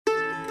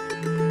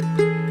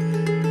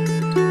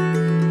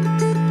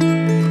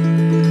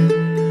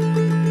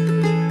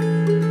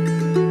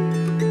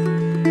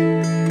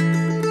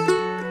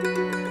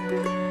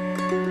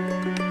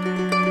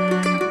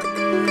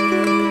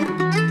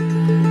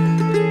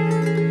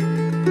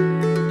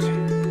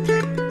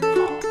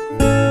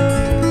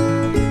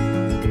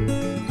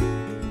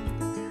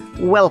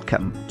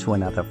Welcome to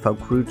another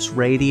Folk Roots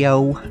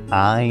Radio.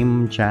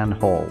 I'm Jan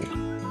Hall.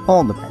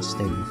 All the best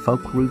in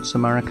folk roots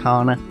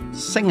Americana,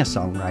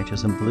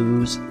 singer-songwriters and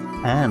blues,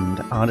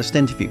 and artist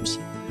interviews.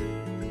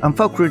 On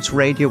Folk Roots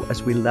Radio,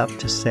 as we love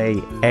to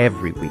say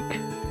every week,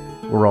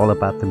 we're all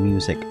about the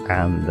music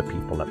and the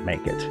people that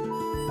make it.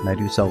 And I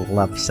do so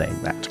love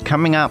saying that.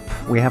 Coming up,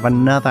 we have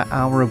another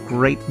hour of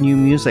great new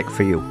music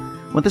for you,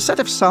 with a set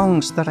of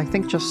songs that I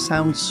think just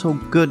sound so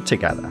good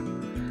together.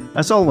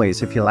 As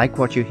always, if you like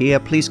what you hear,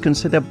 please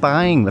consider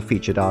buying the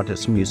featured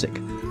artist's music,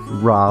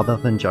 rather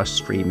than just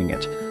streaming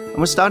it. And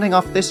we're starting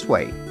off this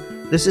way.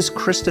 This is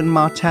Kristen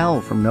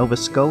Martell from Nova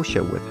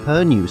Scotia with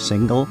her new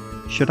single,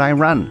 Should I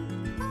Run?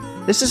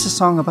 This is a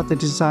song about the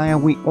desire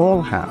we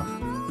all have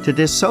to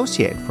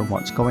dissociate from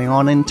what's going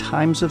on in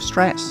times of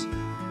stress.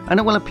 And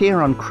it will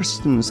appear on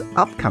Kristen's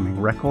upcoming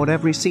record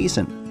Every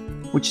Season,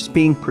 which is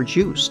being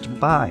produced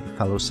by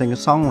fellow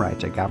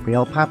singer-songwriter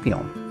Gabrielle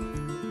Papillon.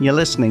 You're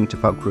listening to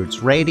Folk Roots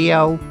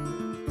Radio,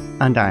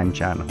 and I'm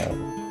Jan Hall.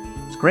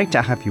 It's great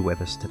to have you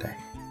with us today.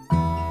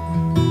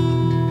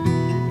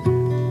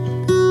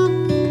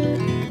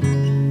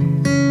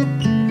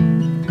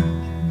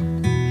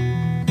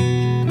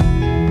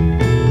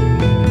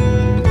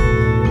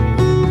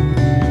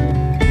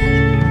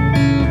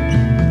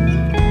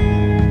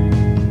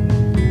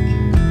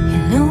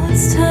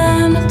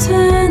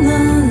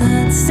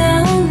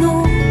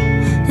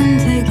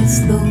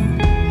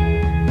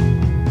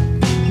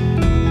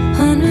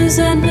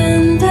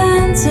 Resentment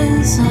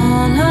dances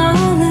on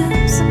our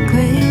lips and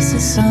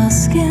graces our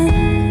skin.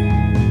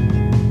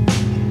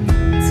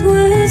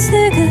 Words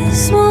thick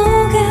as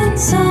smoke and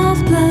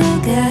soft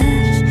black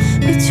ash,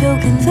 we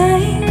choke in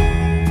vain.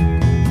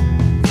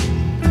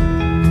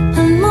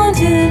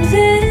 Unwanted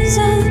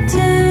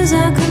visitors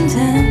are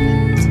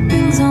contempt,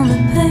 brings on the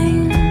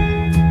pain.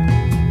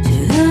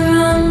 Should I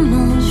run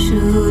or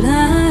should I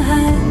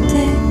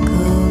take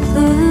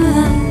cover? I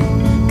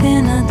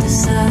cannot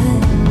decide.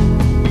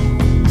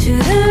 Should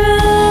I run?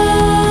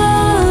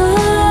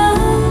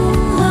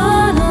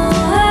 No,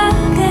 I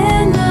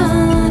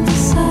cannot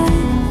decide.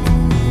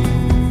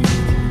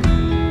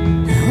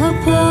 Now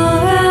up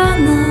around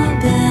the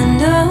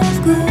bend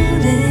of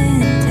good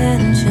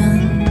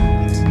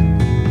intentions,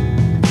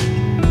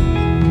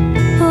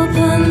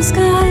 open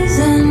skies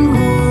and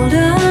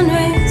golden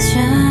rays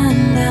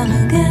shine down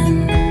again.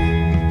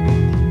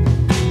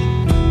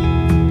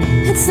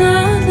 It's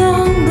not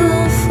long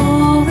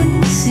before we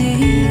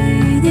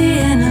see the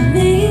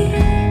enemy.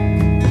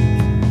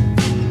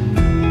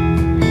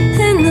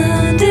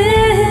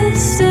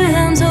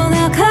 Distance, oh,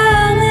 they're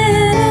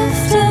coming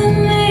after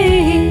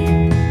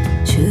me.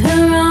 Should I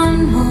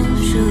run or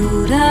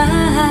should I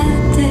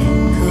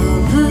take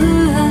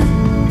cover? I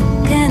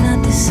cannot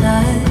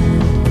decide.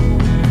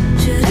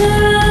 Should I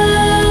run?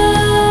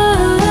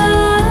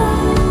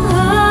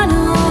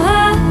 No, I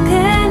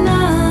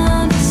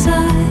cannot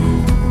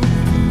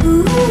decide.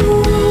 Ooh.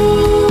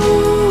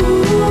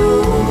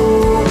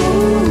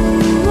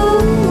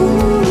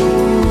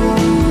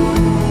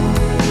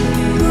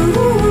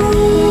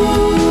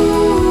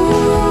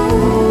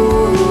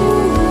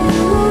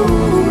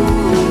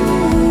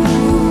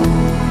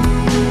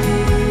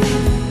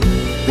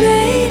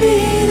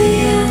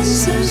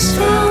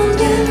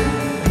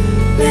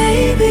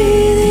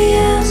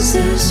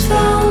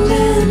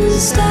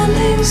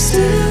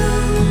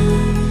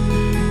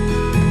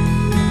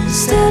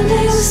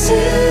 Standing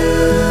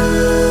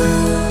still.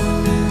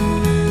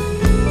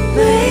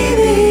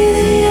 Maybe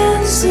the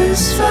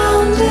answer's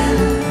found in.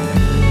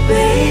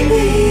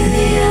 Maybe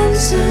the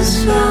answer's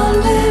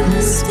found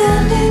in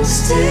standing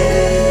still.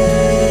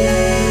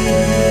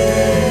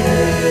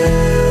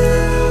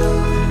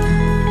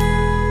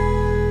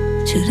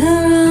 Should I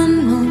run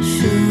or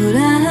should I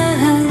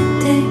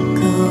take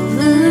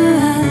cover?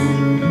 I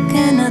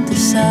cannot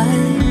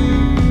decide.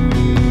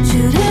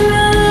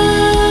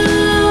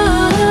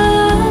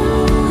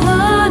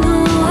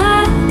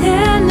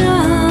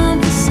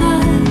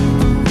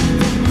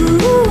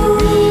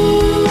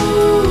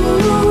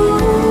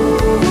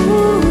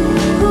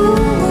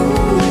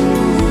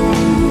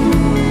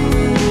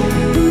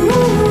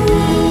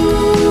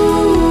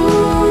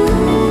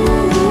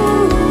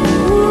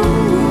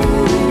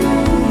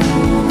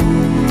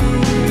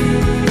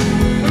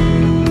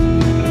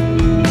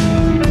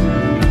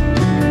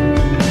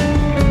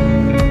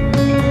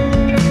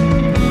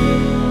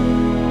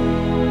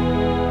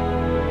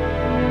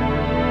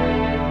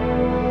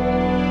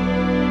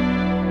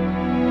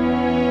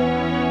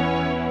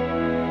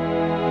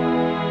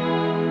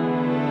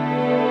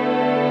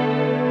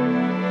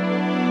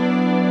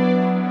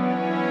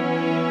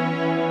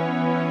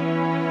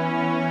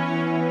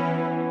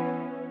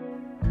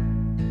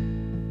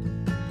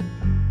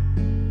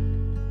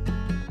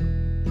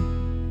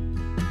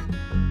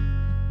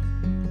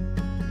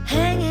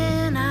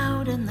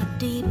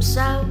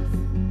 South,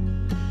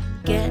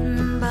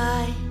 getting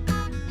by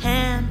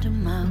hand to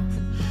mouth.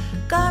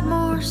 Got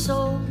more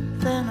soul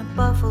than a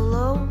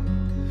buffalo,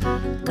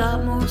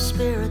 got more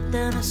spirit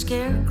than a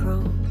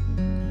scarecrow.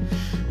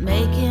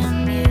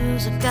 Making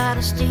music out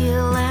of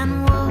steel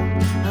and wool.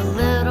 A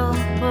little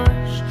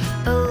push,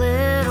 a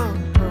little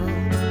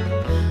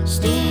pull.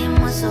 Steam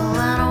whistle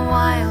and a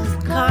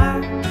wild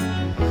card.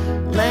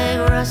 Leg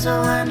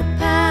rustle and a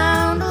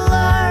pound of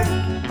lard.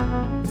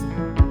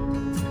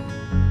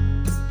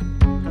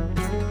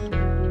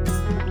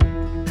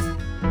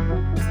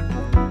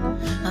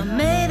 I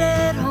made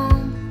it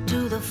home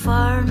to the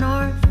far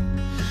north.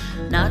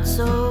 Not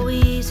so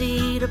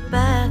easy to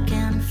back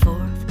and forth.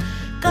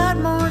 Got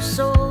more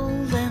soul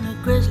than a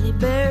grizzly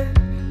bear.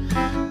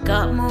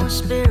 Got more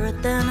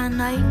spirit than a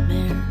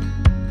nightmare.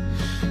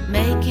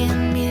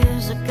 Making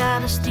music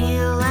out of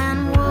steel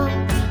and wool.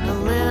 A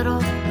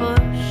little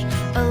push,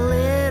 a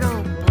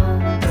little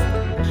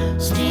pull.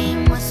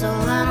 Steam whistle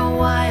and a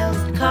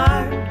wild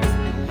card.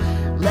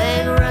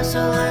 Leg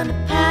rustle and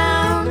a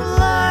pound of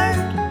lard.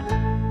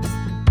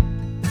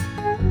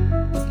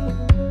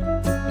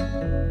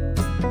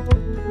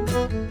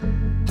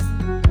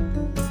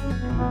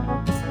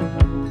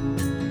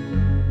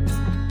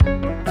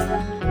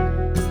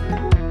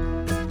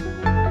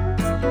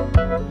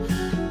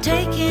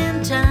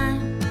 Taking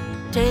time,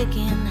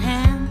 taking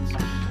hands,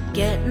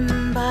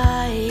 getting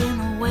by in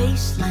a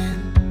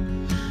wasteland.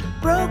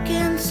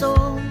 Broken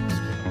souls,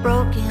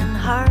 broken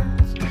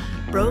hearts,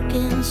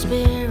 broken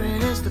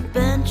spirit is the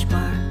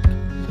benchmark.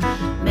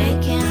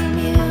 Making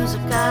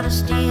music out of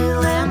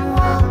steel and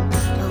wool.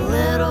 A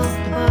little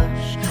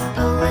push,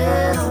 a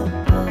little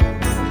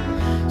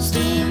pull.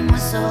 Steam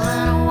whistle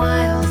and a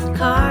wild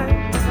card.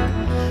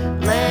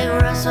 Leg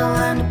rustle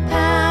and a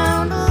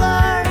pound of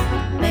lard.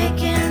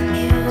 Making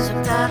music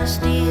out of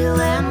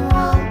steel and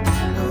wool.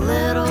 A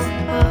little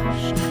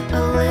push,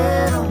 a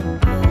little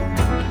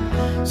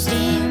pull.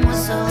 Steam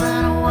whistle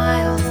and a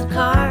wild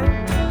card.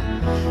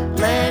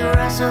 Leg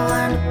rustle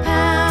and a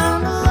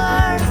pound of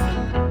lard.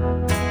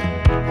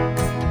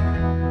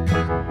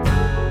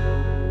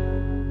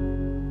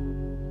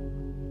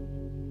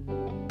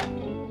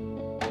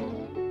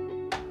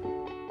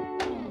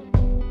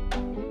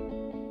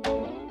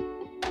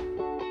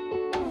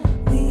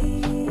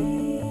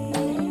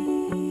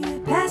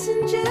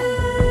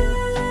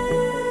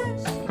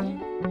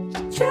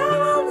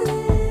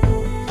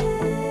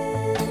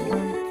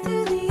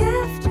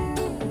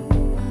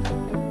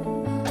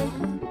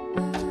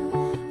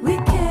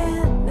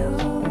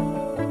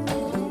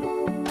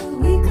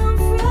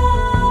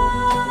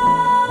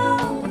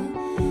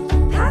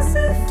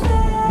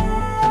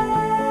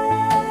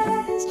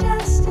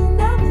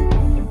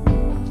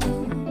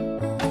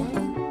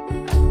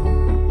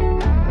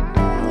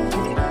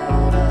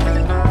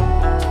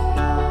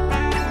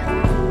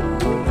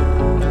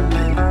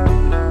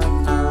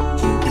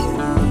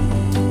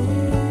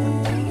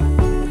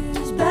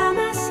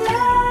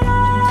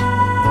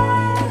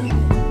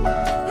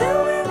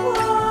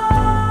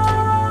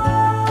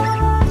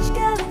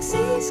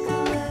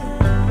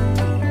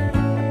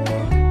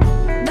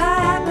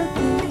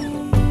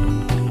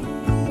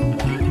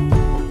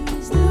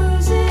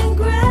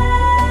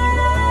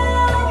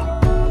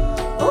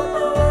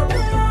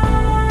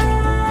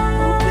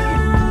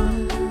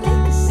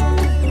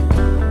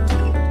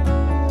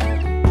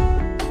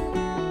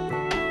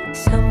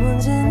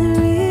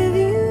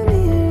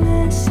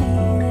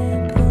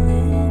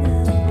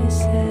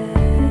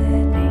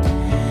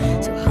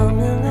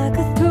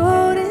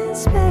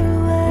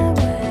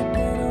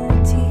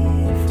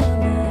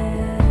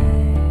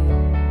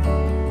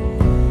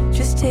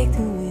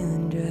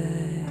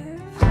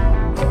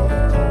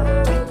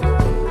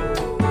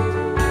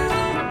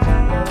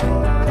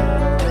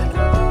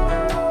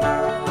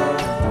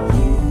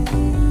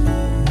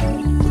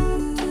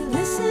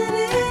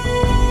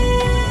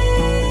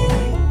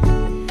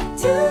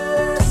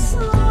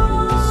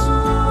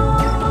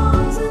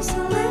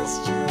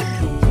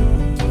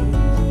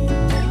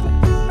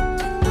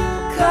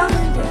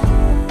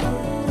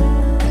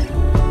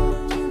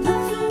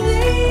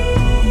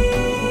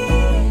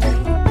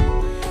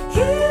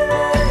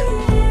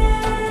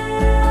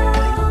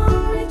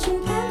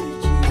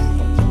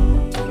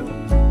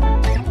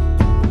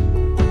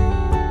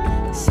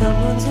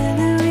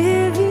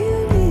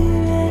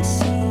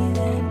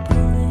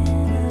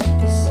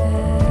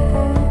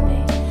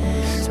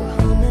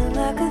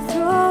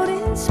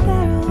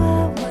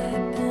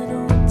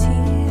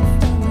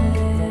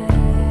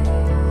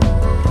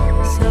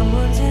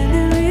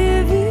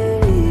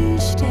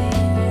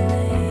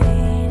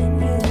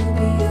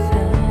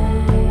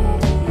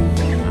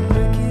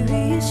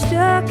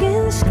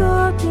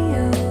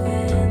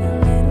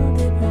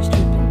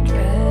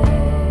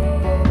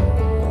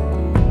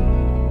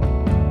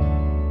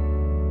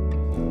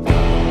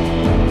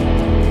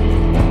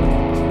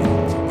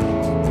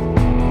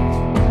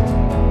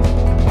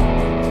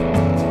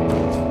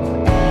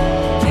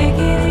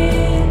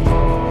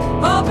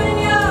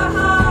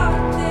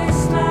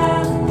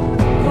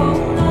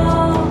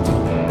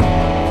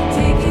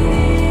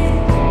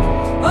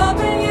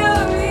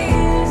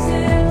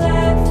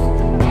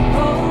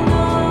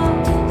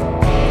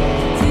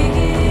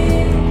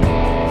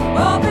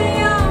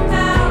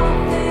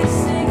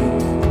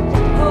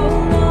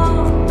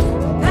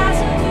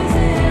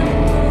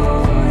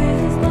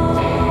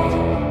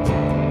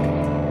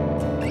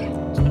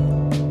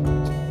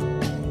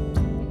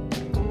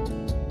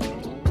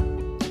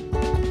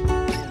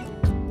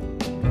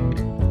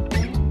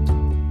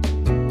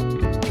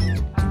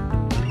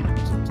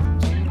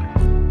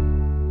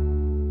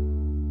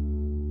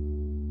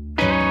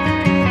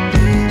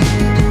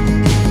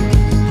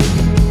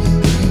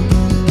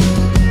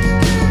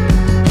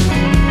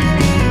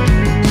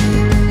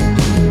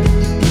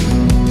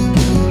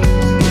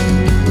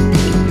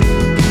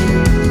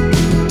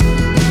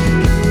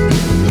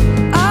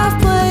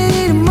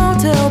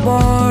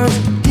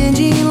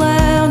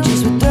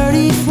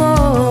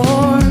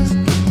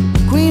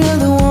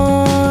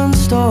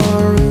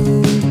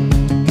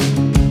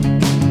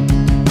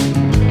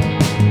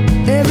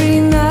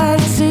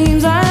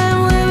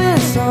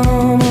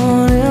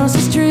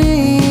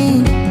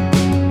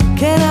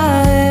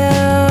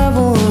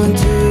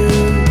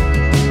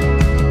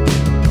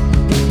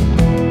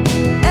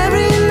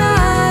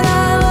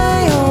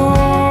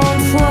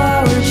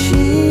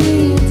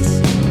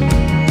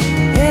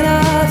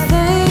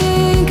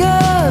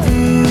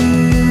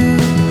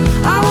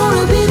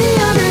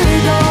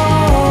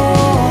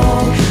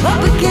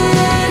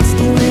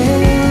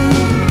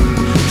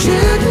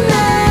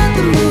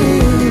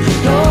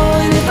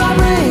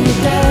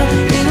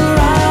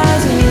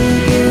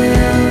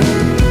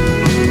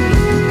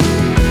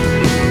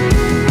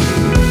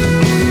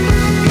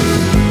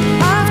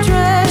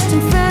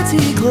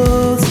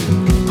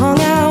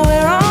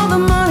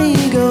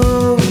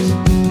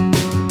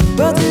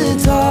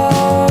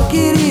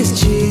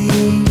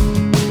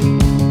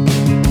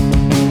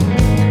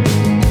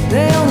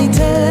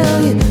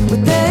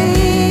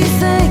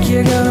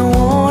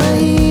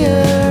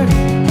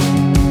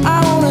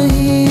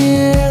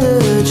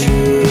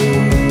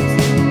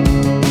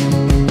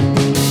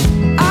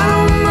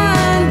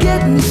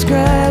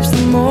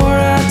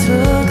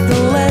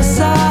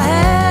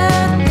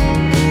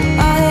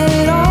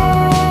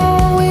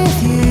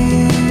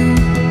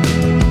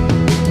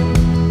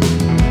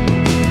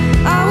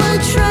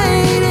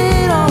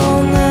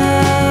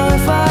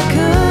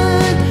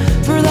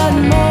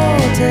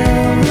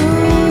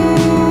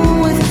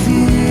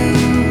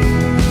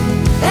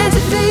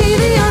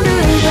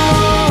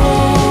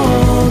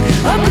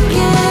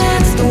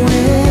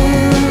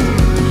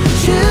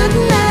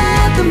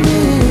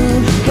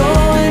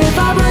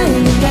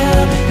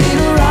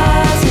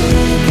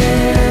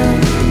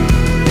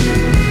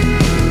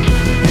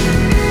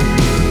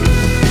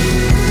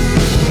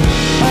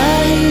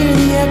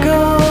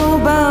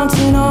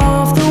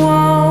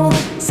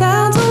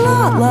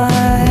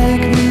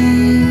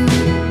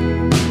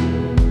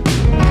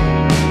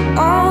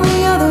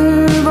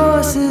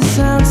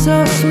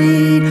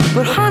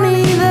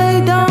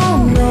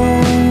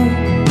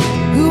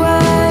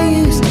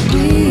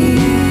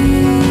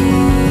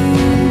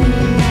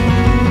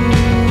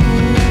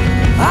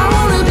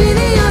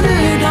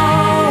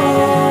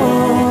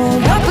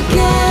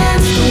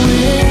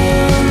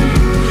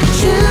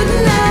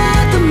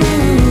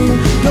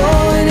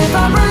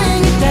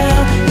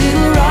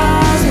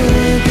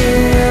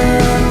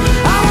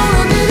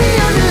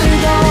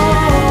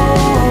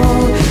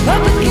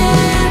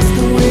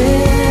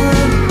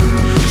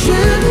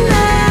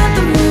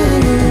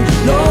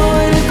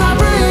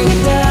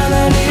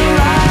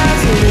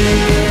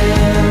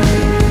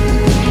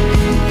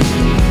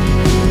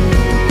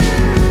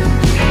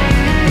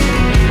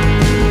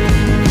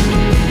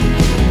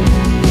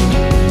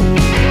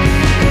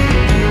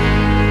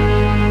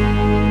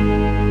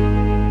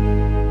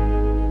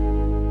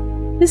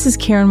 This is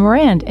Karen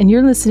Morand, and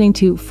you're listening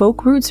to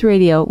Folk Roots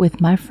Radio with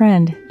my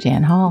friend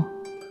Jan Hall.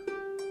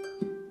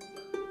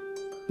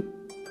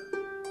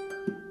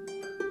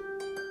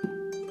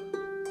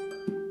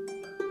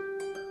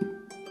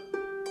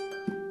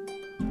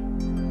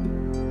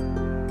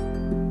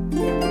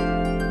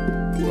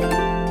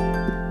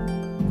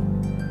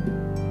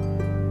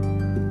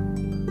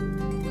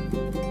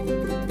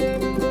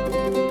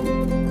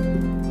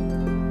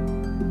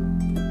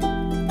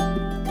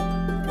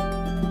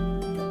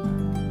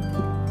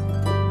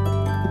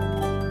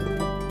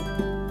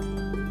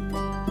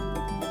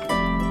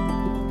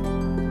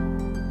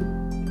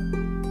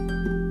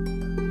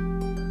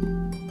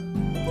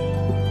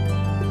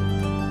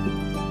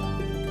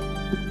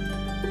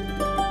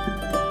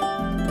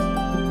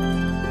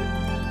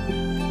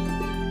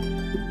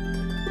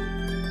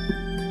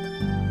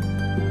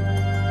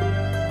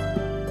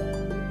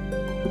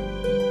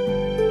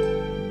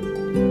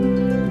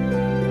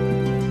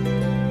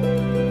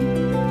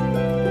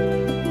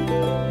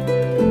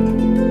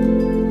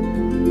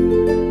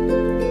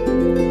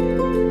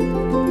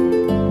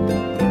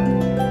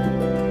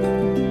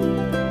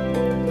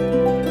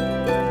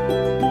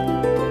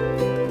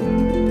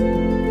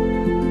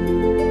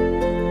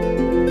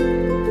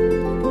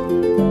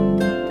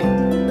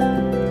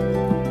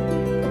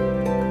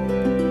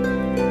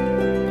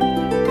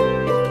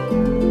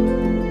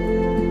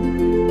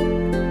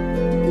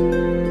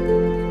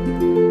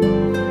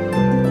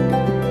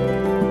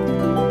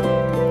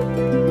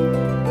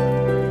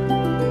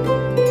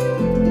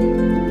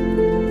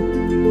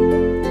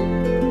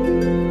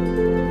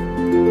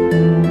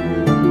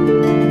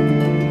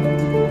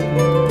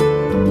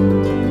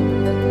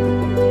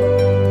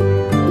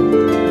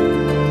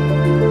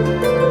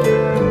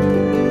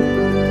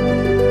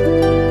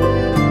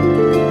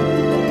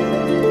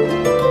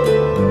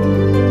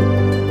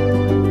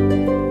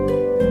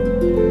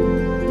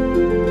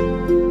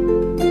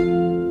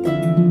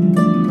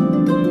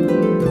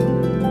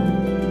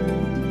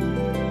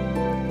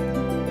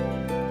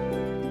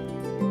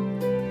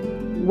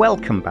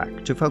 Welcome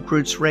back to Folk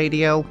Roots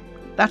Radio.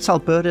 That's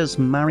Alberta's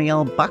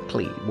Marielle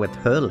Buckley with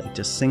her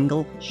latest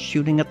single,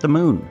 Shooting at the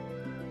Moon.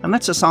 And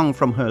that's a song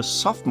from her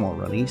sophomore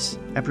release,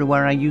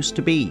 Everywhere I Used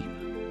to Be.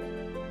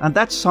 And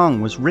that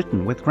song was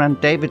written with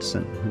Grant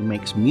Davidson, who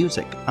makes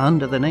music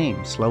under the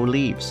name Slow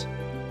Leaves.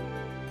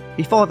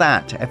 Before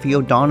that, Effie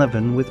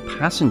O'Donovan with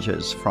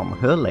Passengers from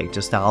her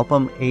latest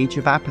album, Age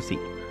of Apathy.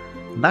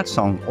 That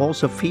song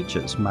also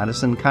features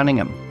Madison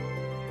Cunningham.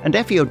 And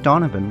Effie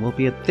O'Donovan will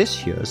be at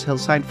this year's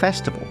Hillside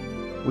Festival,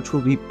 which will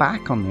be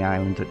back on the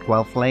island at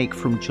Guelph Lake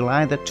from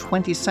July the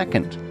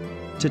 22nd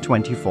to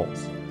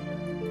 24th.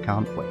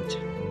 Can't wait.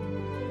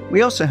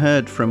 We also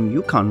heard from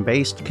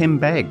Yukon-based Kim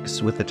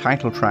Beggs with the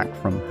title track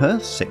from her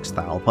 6th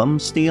album,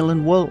 Steel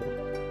and Wool.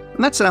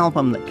 And that's an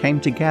album that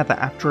came together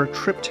after a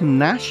trip to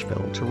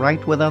Nashville to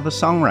write with other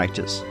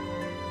songwriters.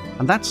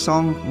 And that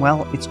song,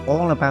 well, it's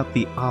all about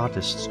the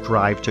artist's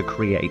drive to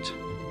create,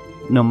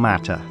 no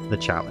matter the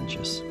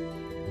challenges.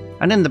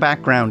 And in the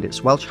background,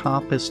 it's Welsh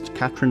harpist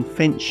Catherine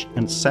Finch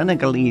and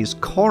Senegalese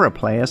kora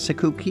player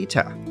Sekou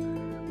Keita,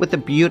 with the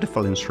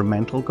beautiful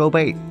instrumental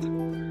Gobeith,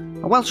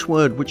 a Welsh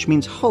word which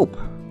means hope,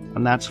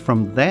 and that's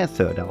from their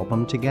 3rd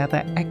album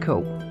together,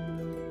 Echo.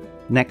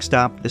 Next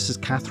up, this is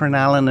Catherine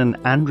Allen and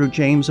Andrew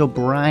James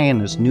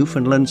O'Brien as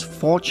Newfoundland's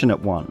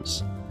Fortunate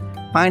Ones,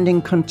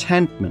 finding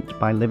contentment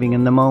by living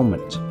in the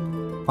moment,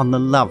 on the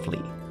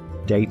lovely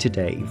Day to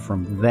Day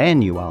from their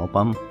new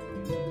album,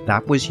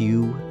 That Was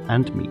You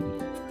and Me.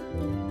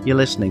 You're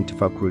listening to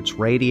Folk Roots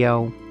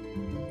Radio,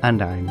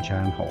 and I'm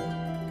Jan Hall.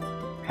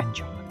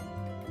 Enjoy.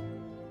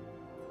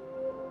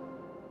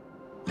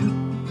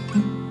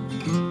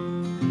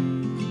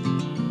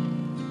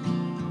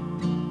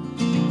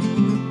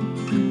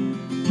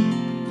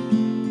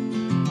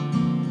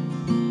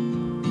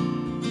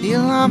 The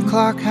alarm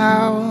clock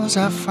howls,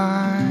 I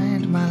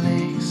find my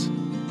legs,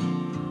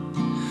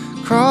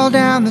 crawl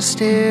down the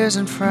stairs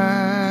and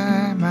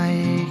fry my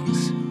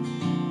eggs.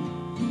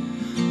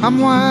 I'm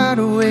wide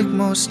awake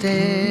most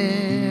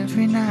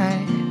every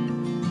night,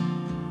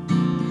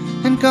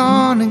 and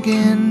gone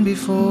again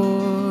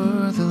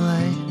before the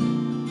light.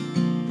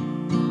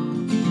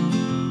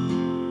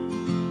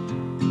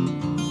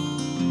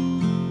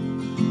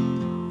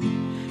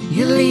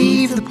 You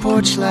leave the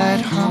porch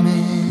light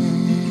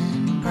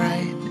humming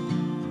bright,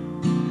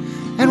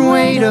 and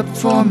wait up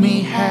for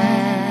me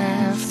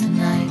half the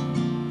night.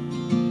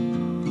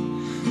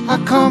 I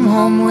come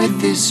home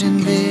with this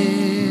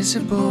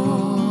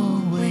invisible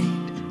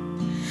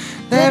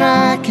that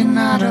I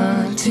cannot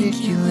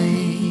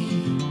articulate,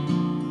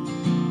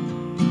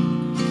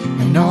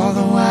 and all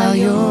the while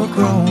you're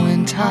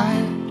growing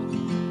tired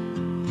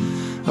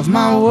of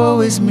my woe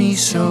is me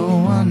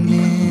so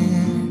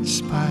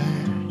uninspired.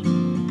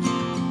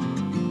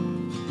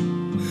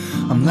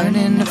 I'm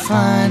learning to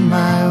find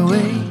my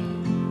way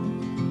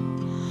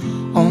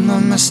on the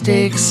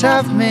mistakes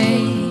I've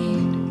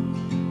made,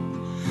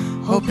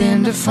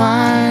 hoping to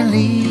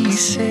finally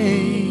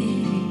say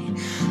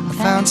I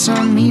found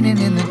some meaning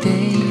in the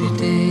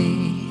day-to-day.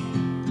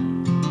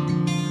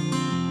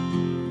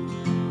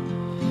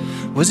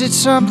 Was it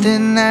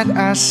something that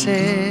I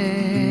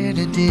said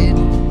or did?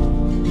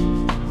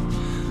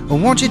 Or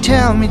won't you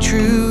tell me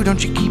true,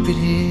 don't you keep it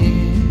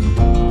here?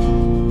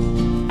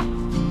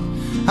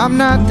 I'm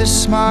not the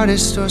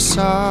smartest or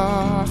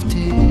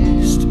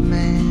softest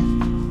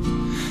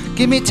man.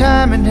 Give me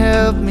time and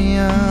help me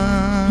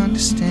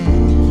understand.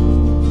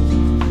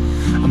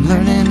 I'm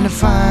learning to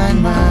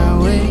find my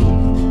way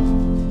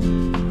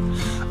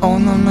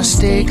on the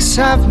mistakes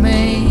I've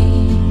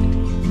made,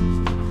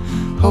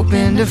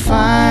 hoping to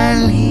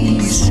finally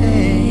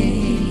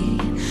say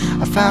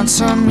I found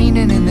some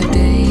meaning in the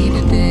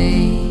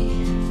day-to-day.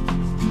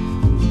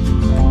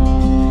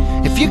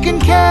 If you can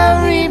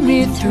carry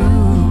me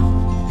through,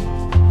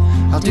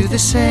 I'll do the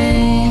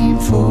same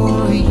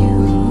for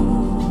you.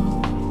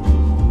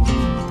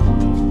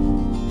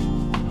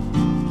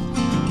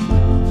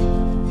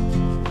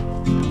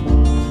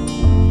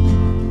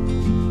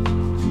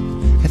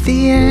 At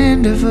the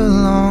end of a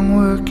long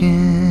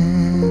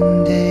working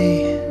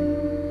day,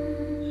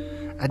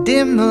 I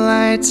dim the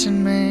lights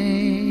and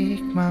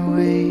make my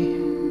way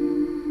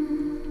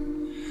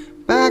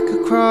back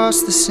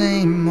across the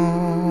same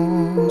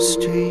old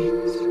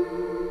streets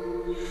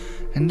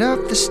and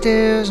up the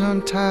stairs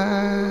on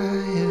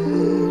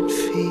tired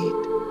feet.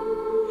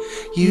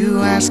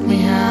 You ask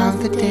me how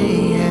the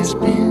day has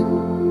been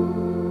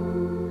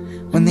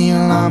when the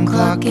alarm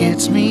clock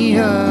gets me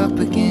up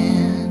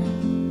again.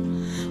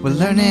 We're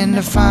learning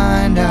to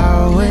find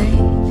our way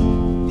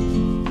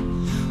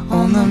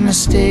on the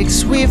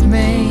mistakes we've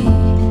made,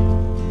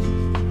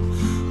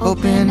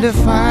 hoping to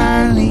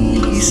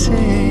finally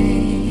say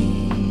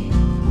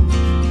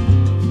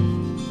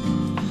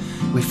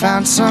we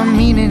found some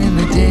meaning in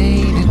the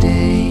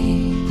day-to-day.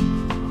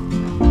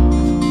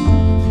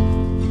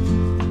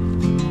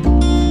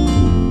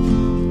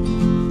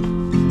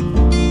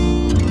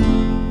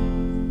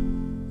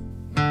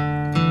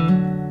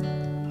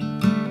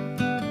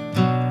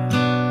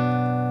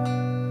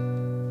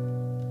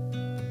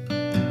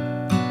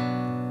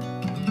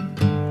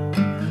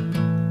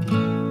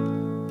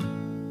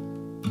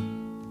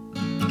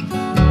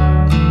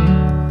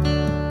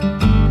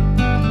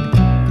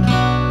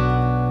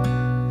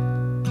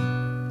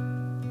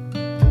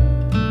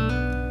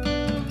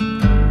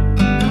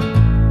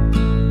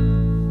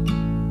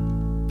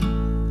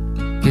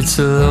 It's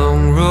a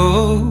long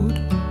road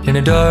in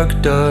a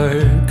dark,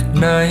 dark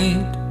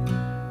night.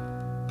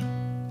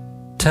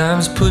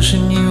 Time's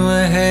pushing you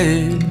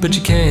ahead, but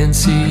you can't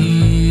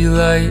see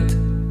light.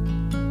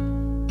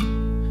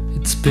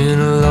 It's been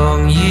a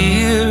long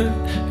year,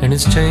 and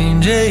it's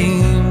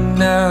changing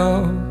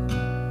now.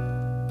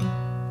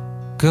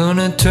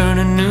 Gonna turn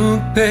a new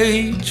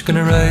page,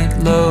 gonna write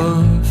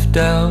love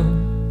down.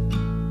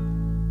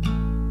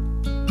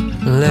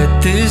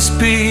 Let this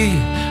be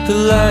the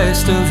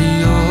last of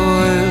the oil.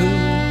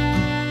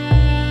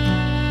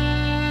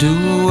 Do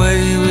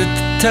away with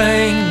the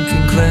tank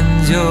and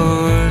cleanse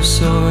your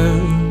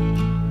soil.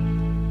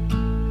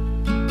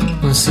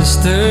 Well,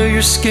 sister,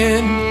 your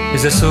skin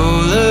is a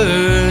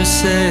solar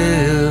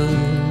sail.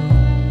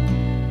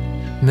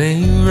 May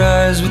you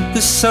rise with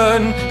the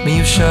sun, may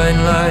you shine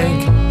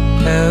like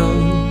hell.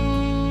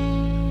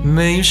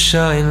 May you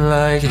shine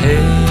like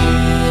hell.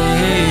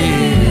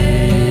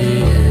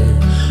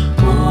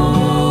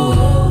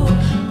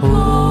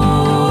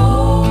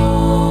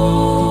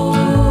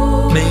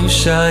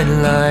 Shine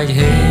like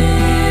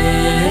hell.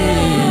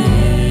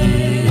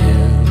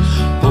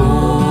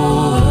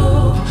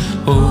 Oh,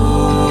 oh.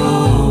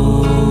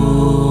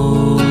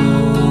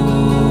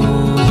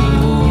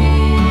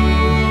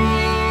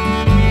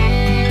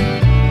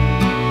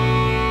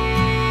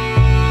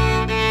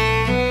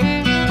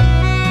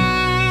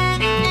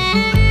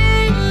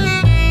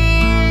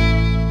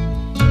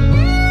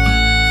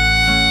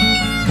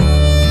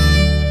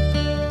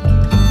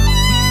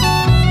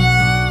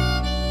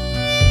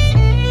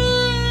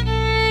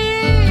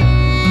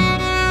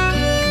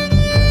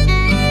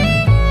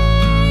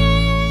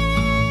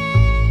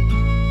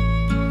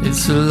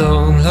 It's a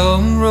long,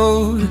 long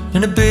road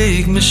in a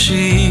big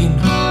machine.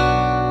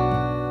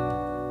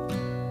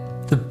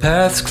 The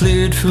path's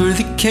cleared for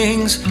the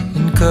kings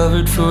and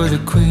covered for the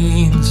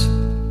queens.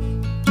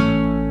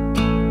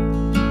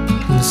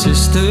 And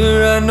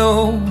sister, I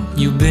know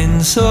you've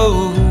been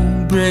so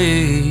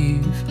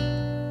brave,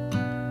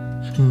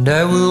 and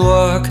I will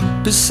walk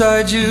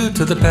beside you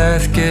till the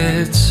path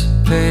gets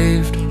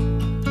paved.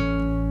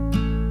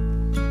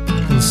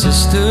 And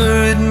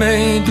sister, it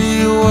may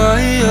be a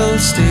while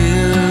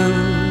still,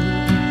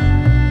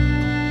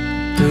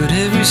 but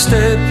every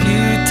step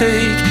you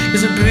take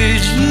is a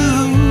bridge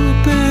you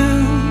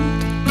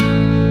build.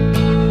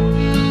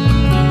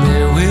 And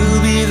there will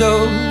be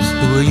those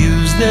who will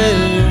use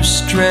their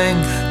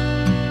strength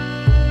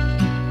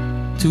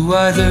to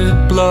either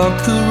block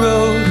the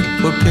road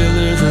or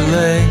pillar the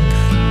length.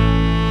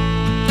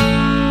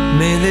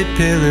 May they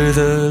pillar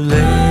the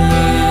length.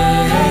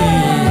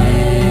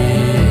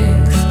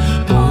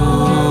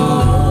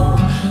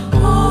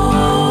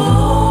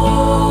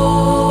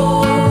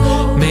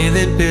 May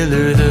they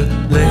pillar the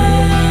length.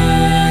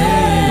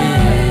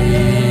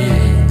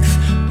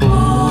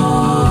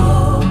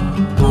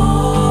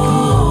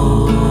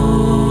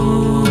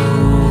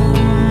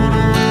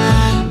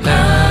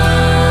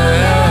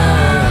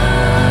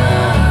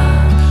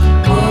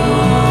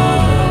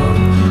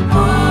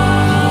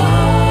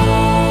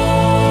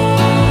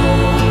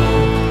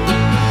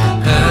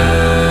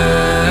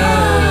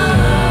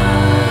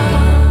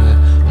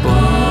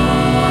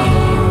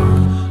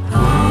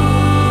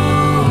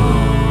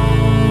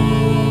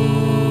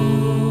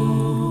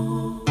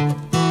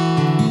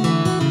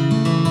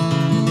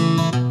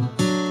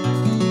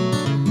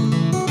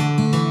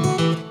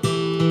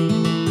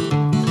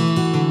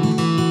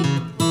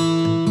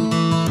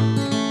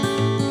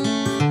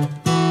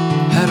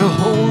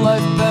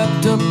 life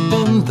packed up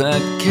in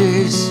that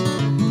case,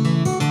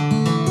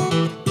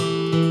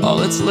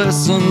 all its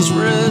lessons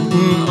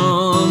written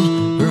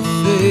on her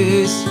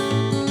face.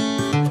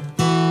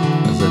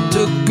 As I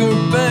took her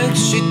back,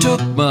 she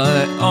took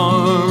my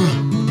arm.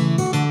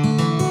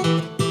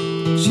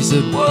 She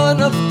said,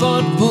 what a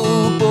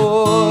thoughtful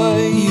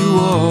boy you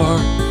are.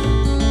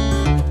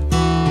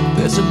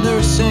 There's a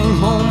nursing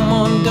home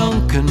on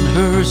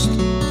Duncanhurst.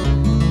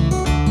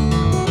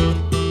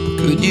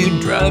 Could you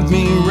drive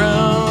me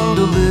round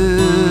a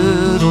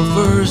little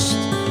first?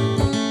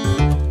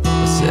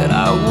 I said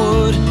I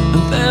would,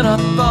 and then I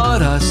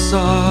thought I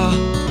saw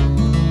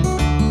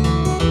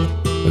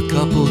a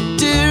couple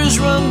tears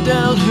run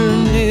down her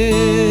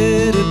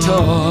knitted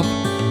top.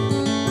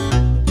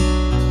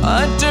 I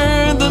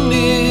turned the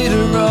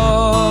meter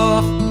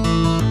off.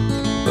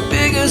 The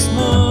biggest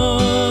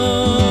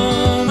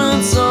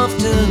moments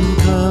often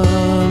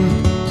come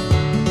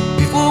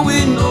before we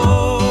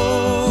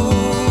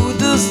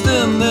notice,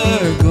 then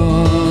they're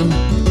gone.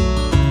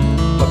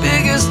 Our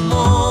biggest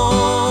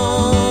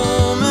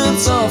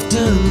moments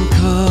often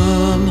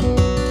come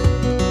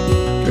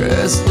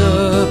dressed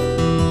up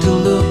to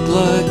look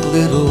like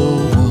little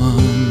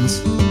ones.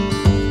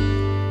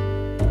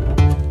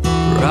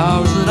 For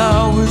hours and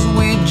hours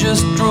we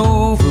just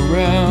drove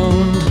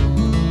around.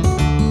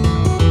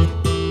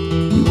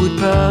 We would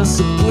pass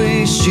a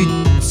place, she'd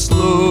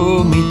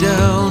slow me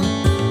down,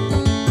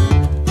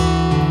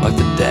 like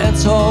the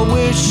dance hall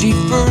where she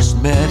first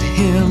met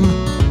him,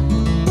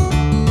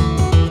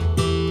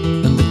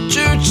 and the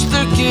church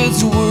their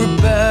kids were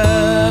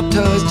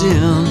baptized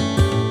in.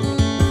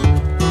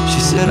 She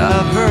said,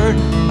 I've heard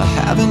I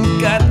haven't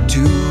got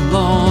too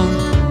long.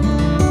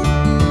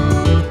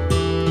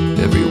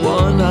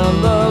 Everyone I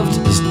loved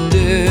is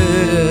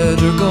dead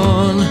or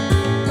gone.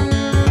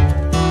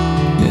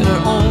 In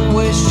her own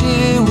way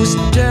she was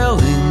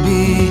telling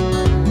me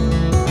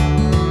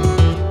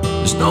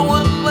there's no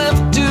one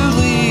left to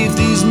leave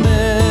these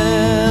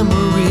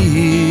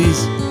memories.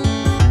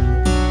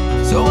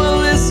 So I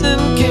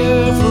listened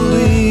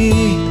carefully.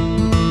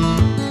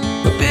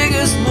 The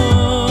biggest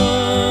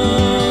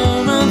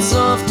moments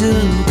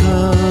often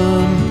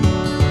come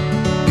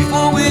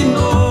before we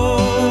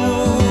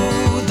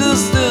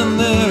notice, then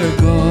they're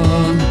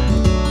gone.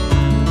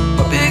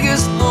 Our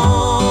biggest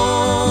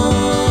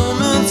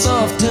moments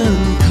often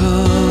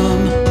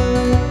come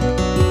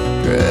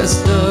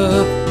dressed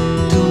up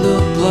to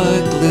look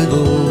like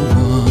little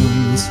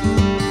ones.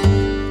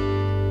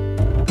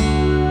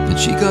 Then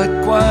she got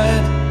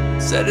quiet,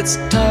 said it's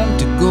time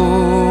to go.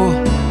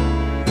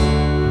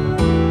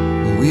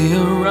 When we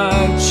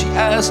arrived, she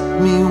asked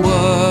me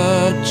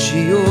what she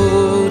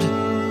owed.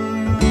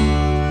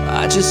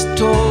 I just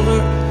told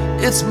her,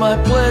 it's my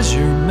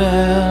pleasure,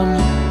 ma'am.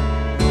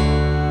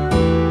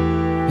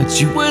 And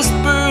she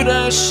whispered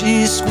as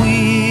she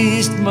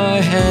squeezed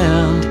my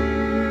hand,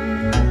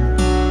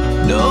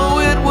 no,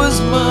 it was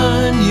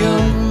mine,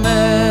 young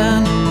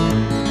man.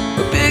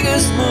 The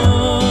biggest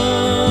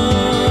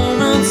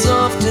moments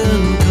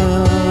often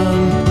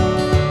come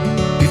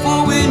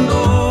before we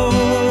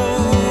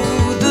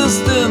notice,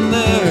 then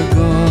they're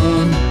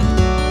gone.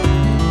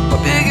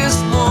 Our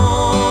biggest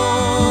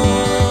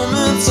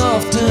moments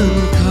often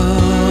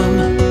come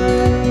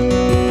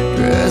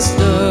dressed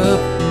up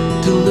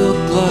to look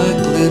like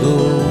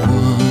little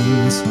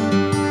ones.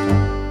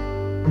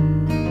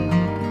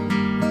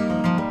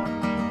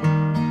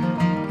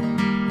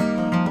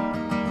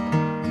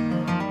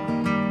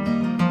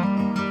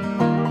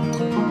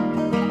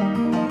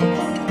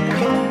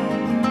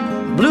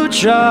 Blue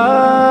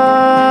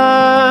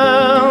child,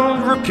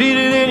 repeat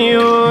it in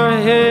your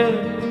head.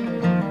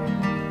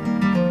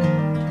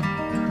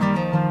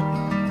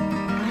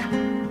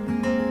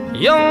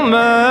 Young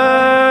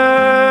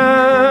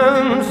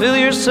man, fill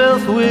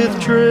yourself with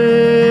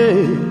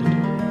dread.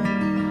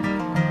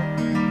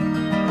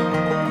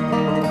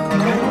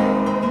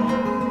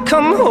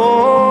 Come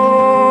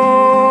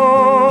home,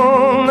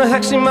 the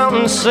Hexy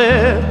Mountain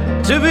said,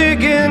 to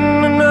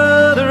begin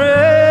another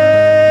end.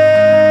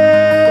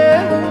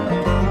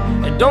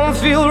 It don't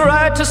feel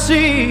right to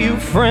see you,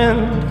 friend.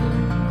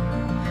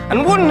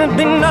 And wouldn't it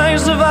be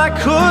nice if I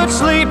could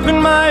sleep in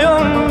my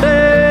own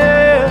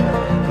bed?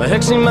 The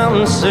Hexy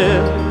Mountain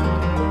said.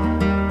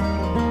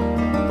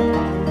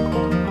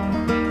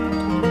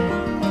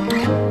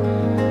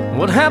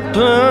 What happens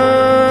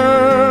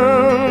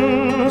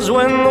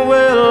when the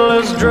well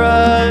is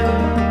dry?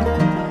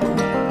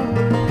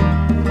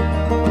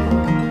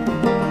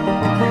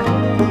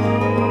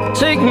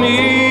 Take me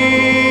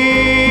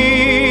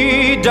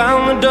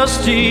down the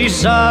dusty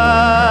side.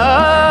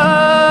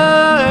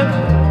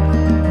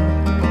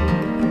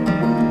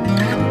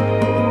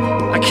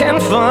 I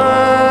can't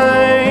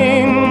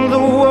find the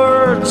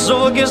words,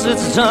 so I guess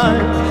it's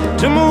time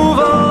to move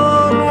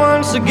on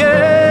once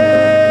again.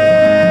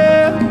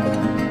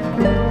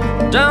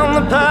 Down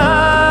the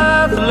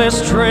path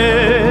less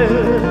tread.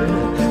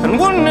 And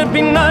wouldn't it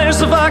be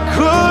nice if I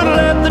could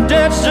let the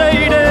dead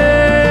stay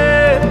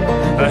dead?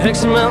 The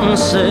Hexy Mountain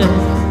said.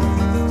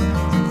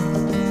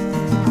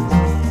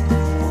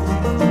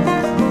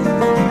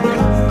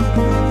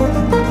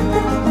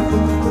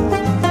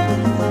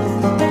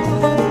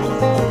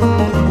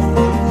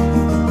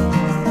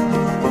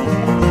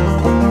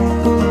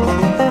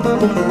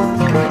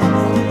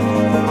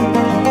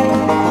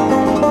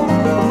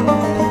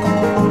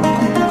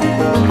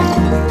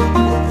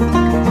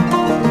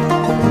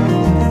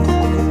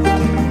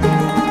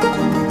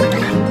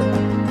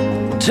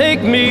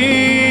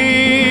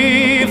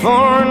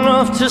 far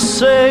enough to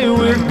say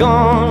we're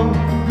gone.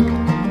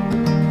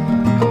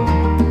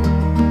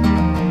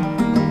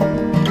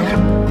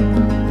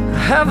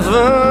 Haven't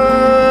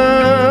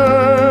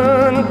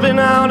been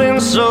out in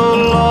so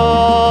long.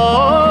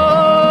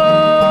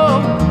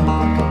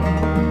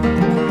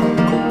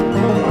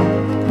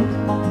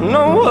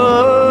 No one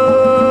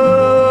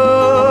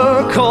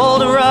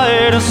called to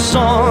write a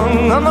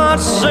song. I'm not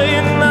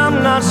saying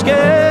I'm not scared.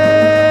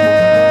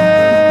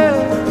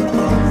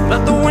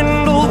 Let the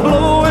wind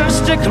blow and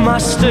stick to my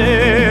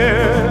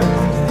stare.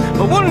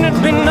 But wouldn't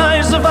it be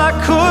nice if I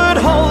could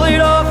hold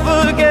it off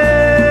again?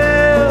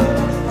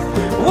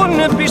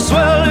 Wouldn't it be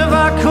swell if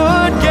I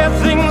could get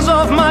things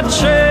off my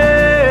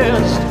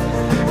chest?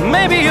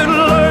 Maybe you'd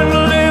learn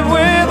to live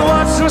with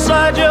what's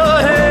inside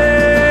your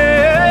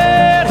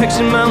head,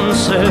 Hixie Mountain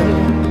said.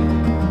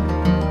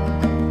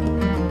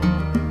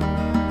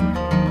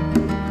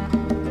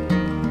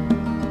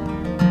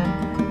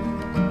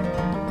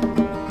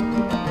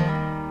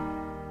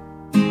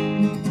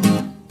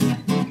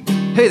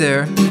 Hey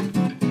there.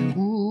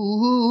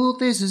 Ooh,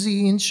 this is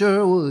Ian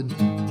Sherwood,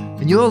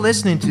 and you're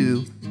listening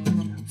to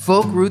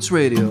Folk Roots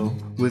Radio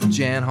with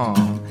Jan Hall.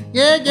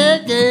 Yeah.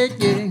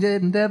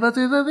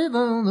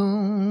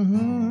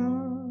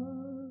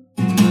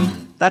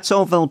 That's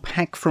Orville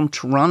Peck from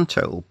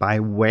Toronto by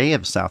way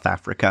of South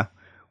Africa,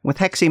 with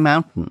Hexie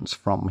Mountains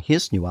from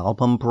his new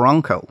album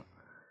Bronco.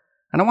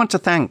 And I want to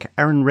thank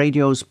Erin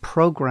Radio's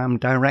program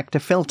director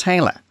Phil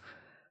Taylor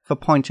for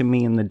pointing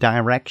me in the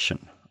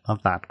direction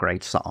of that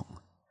great song.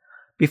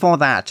 Before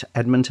that,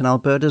 Edmonton,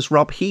 Alberta's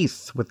Rob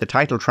Heath with the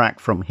title track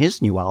from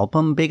his new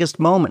album, Biggest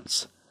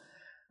Moments.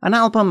 An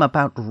album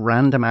about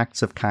random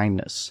acts of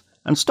kindness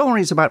and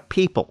stories about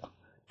people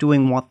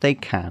doing what they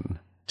can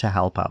to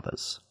help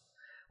others.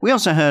 We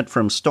also heard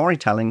from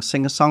storytelling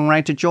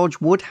singer-songwriter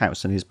George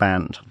Woodhouse and his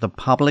band, The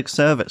Public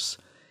Service,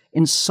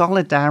 in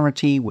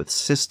solidarity with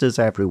Sisters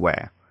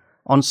Everywhere,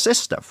 on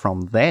Sister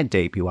from their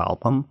debut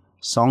album,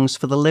 Songs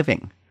for the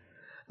Living.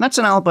 That's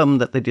an album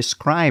that they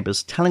describe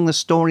as telling the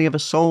story of a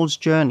soul's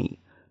journey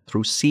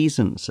through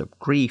seasons of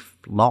grief,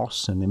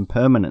 loss, and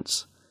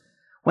impermanence,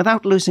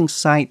 without losing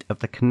sight of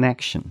the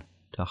connection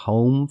to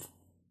home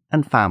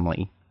and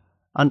family,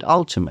 and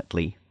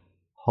ultimately,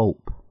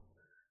 hope.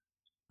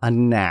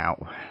 And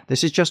now,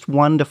 this is just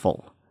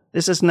wonderful.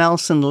 This is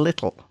Nelson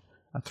Little,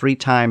 a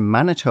 3-time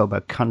Manitoba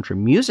Country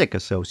Music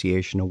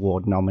Association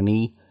Award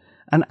nominee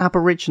and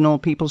Aboriginal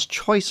People's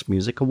Choice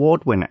Music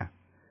Award winner,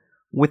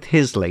 with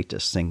his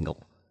latest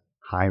single,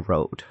 High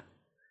Road.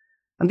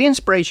 And the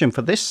inspiration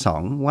for this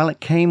song, well, it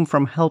came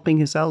from helping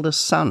his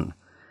eldest son,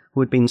 who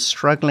had been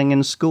struggling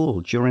in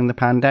school during the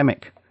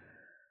pandemic.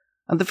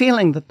 And the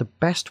feeling that the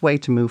best way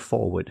to move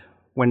forward,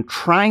 when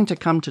trying to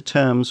come to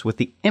terms with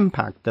the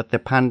impact that the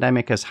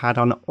pandemic has had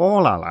on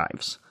all our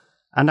lives,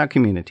 and our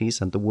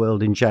communities and the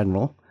world in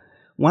general,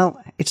 well,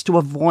 it's to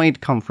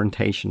avoid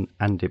confrontation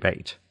and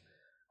debate,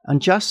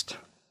 and just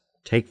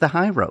take the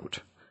high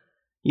road.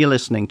 You're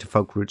listening to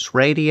Folk Roots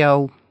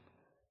Radio,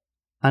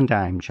 and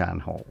I'm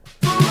Jan Hall.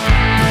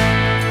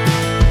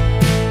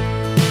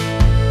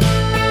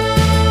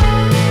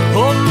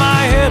 Holding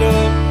my head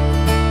up,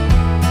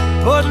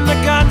 putting the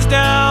guns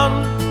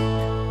down.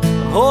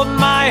 I'm holding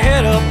my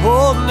head up,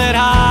 holding it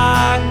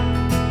high.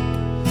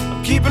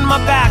 I'm keeping my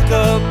back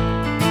up,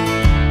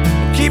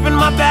 I'm keeping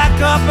my back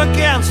up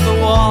against the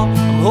wall.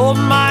 I'm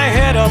holding my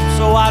head up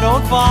so I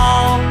don't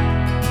fall.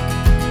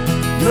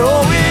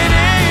 No, it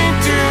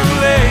ain't too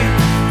late,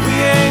 we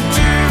ain't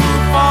too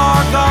far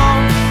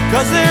gone.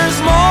 'Cause there's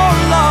more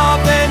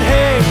love than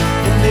hate,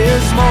 and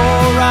there's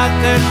more right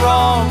than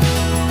wrong.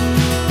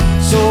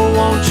 So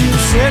won't you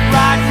sit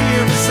right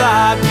here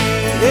beside me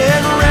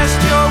and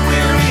rest your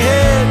weary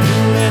head,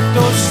 and let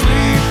those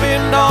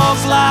sleeping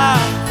dogs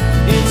lie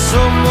in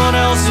someone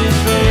else's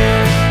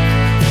bed.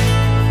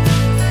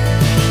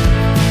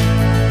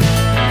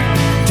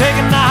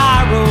 Taking the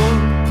high road,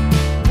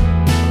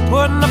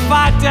 putting the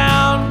fight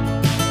down,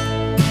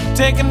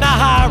 taking the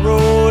high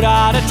road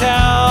out of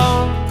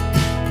town.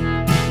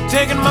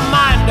 Taking my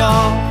mind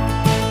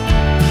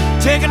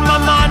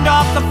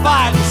off the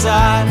fighting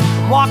side.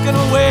 I'm walking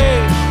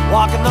away,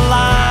 walking the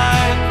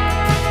line.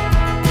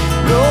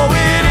 No,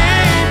 it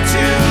ain't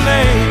too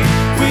late,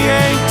 we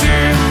ain't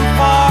too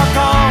far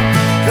gone.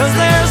 'Cause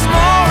there's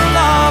more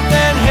love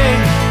than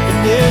hate, and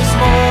there's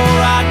more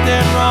right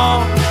than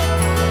wrong.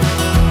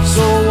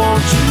 So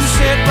won't you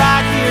sit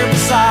right here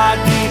beside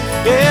me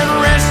and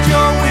rest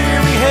your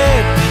weary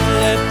head, and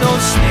let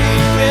those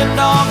sleeping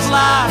dogs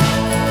lie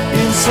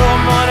in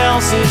someone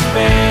else's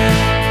bed.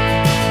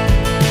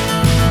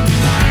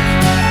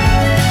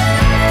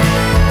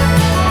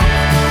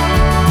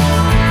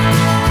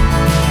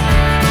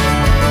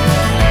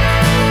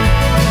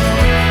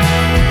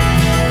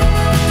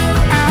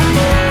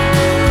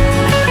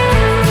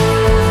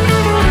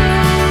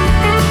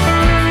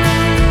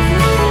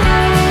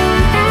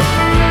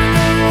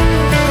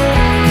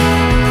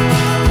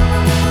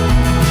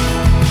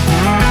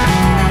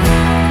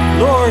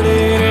 Lord,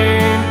 it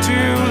ain't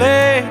too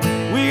late,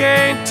 we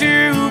ain't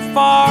too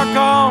far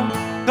gone.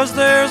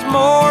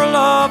 more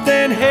love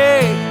than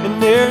hate,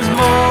 and there's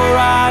more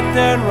right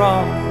than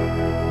wrong.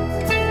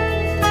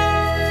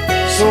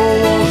 So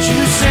won't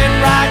you sit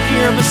right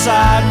here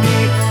beside me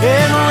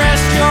and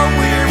rest your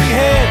weary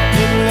head,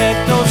 and let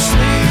those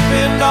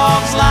sleeping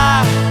dogs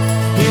lie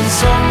in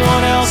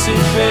someone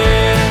else's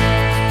bed,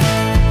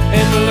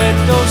 and let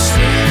those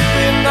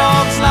sleeping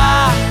dogs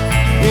lie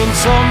in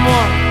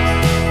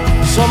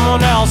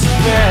someone else's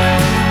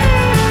bed.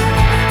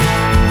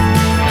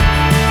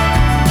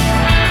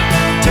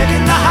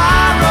 Taking the high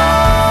road.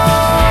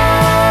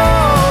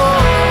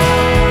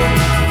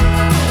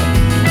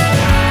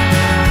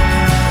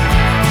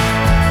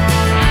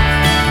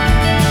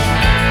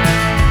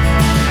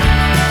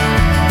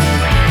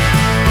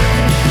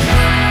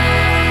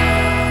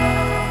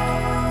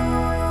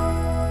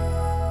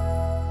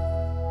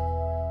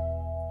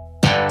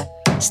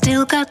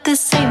 Still got the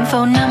same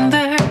phone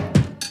number.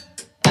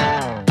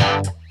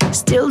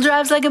 Still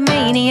drives like a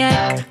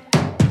maniac.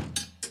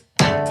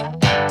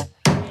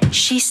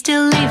 She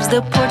still leaves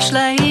the porch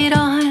light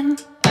on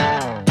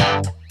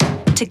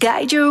to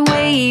guide your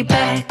way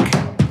back.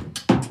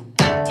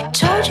 You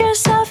told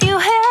yourself you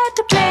had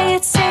to play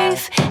it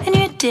safe, and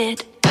you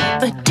did.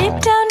 But deep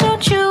down,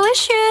 don't you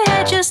wish you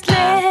had just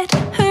let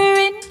her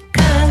in?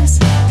 'Cause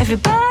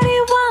everybody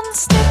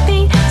wants to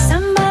be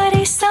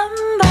somebody,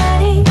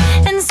 somebody,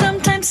 and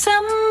sometimes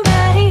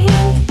somebody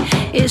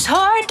is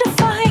hard to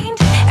find.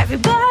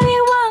 Everybody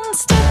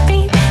wants to be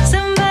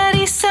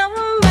somebody,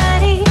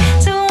 somebody.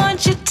 So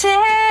won't you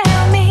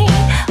tell me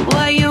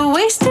why you're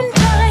wasting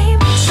time?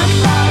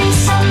 Somebody,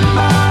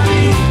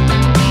 somebody.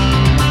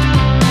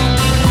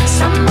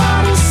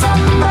 Somebody,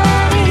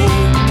 somebody.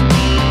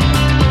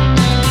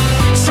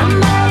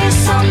 Somebody,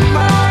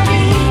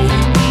 somebody.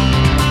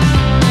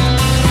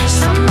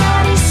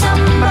 Somebody,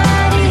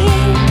 somebody.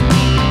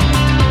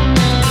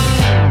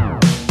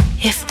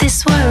 If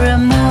this were a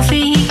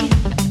movie,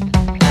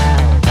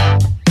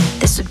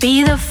 this would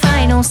be the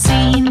final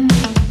scene,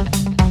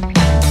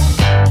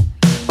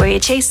 where you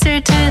chase her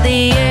to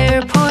the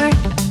airport,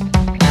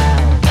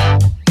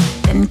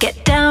 then get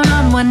down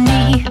on one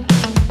knee.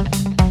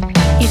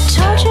 You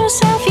told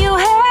yourself you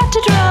had to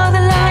draw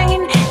the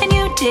line, and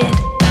you did.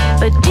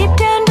 But deep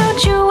down,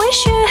 don't you wish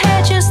you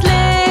had just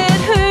let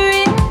her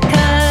in?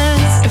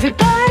 'Cause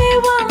everybody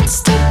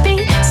wants to be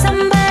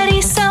somebody,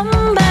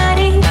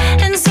 somebody,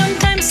 and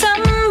sometimes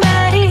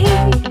somebody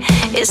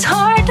is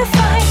hard to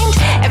find.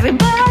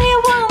 Everybody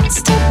wants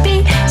to be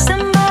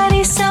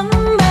somebody,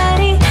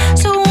 somebody.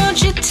 So won't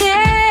you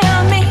tell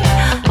me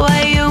why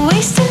you're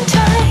wasting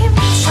time?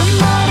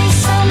 Somebody,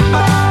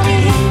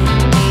 somebody.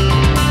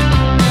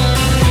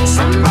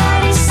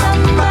 Somebody,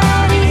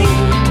 somebody.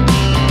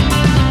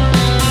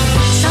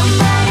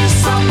 Somebody,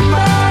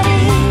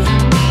 somebody.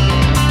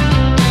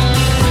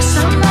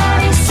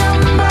 Somebody,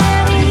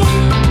 somebody.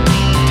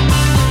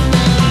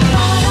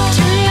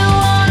 Do you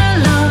wanna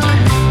look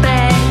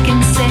back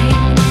and say,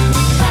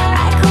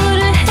 I could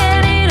have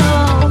had it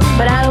all,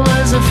 but I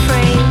was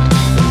afraid?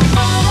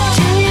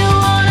 Do you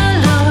wanna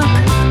look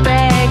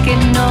back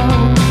and know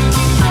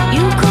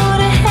you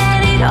could have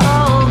had it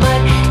all,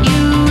 but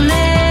you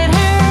let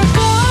her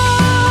go?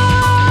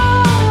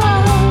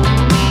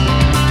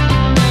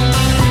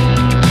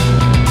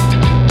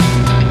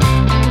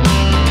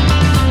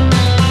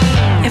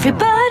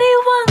 Everybody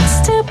wants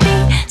to be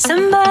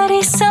somebody,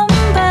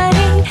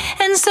 somebody,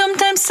 and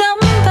sometimes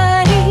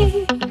somebody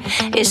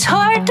is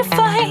hard to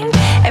find.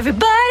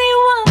 Everybody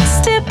wants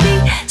to be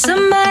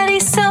somebody,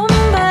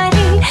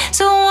 somebody.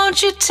 So won't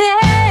you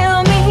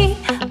tell me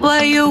why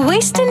you're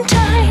wasting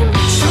time?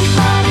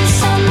 Somebody,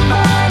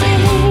 somebody.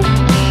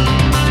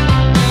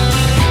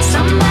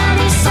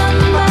 Somebody,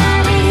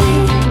 somebody.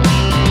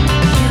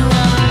 You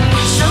are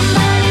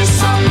somebody,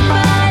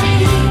 somebody.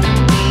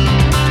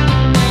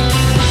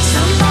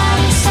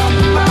 Somebody,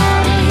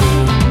 somebody.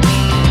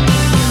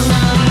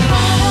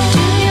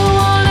 Do you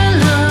wanna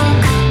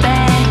look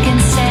back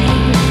and say,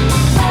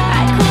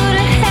 I could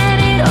have had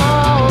it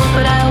all,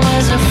 but I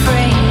was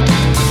afraid?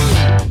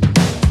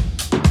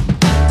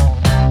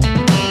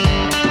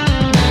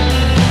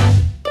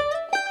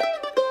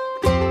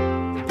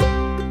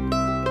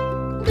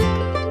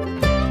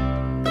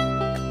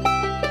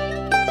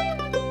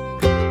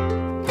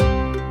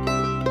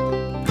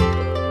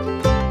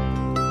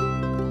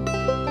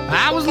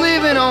 I was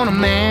living on a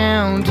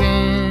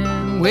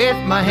mountain with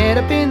my head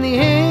up in the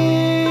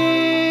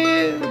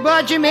air,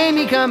 but you made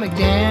me come back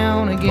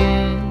down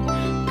again.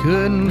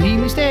 Couldn't leave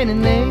me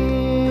standing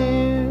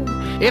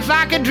there. If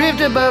I could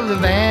drift above the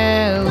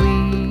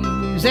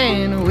valleys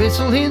and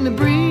whistle in the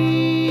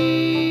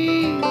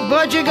breeze,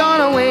 but you're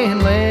gone away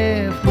and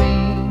left me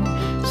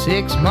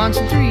 6 months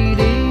and 3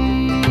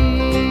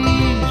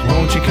 days.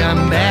 Won't you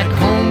come back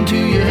home to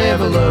your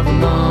ever-loving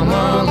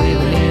mama,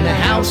 living in a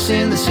house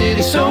in the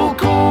city so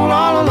cold,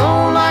 all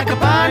alone like a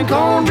pine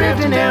cone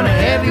drifting down a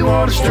heavy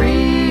water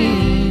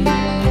stream?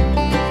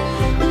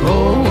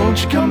 Oh, won't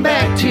you come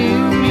back to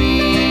me?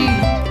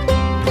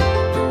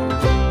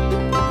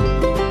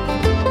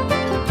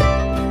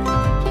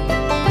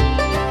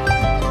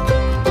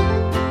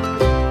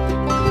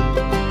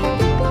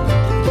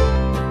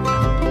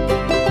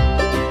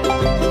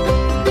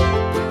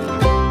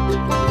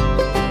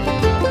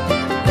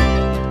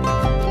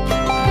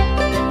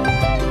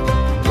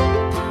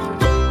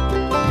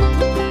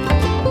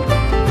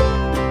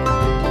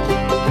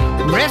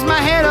 rest my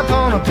head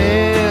upon a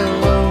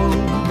pillow,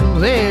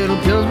 little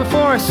pills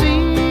before I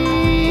see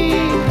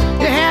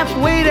you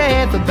halfway to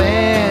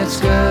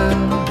Athabasca.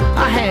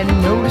 I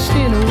hadn't noticed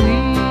in a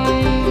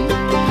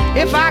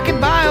week. If I could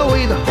buy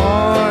away the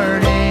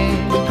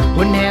heartache,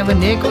 wouldn't have a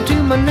nickel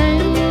to my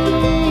name.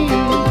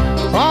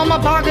 All my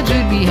pockets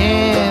would be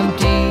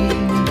empty,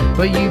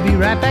 but you'd be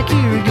right back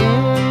here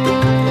again.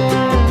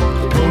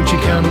 Won't you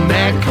come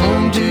back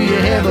home to your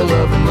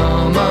ever-loving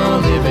mama,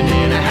 living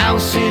in a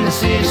house in a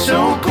city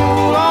so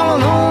cool, all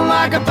alone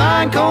like a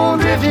pine cone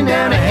drifting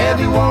down a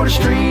heavy water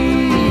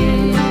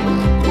stream.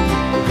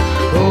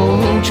 Oh,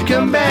 won't you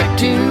come back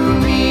to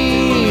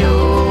me?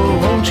 Oh,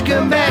 won't you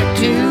come back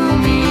to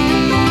me?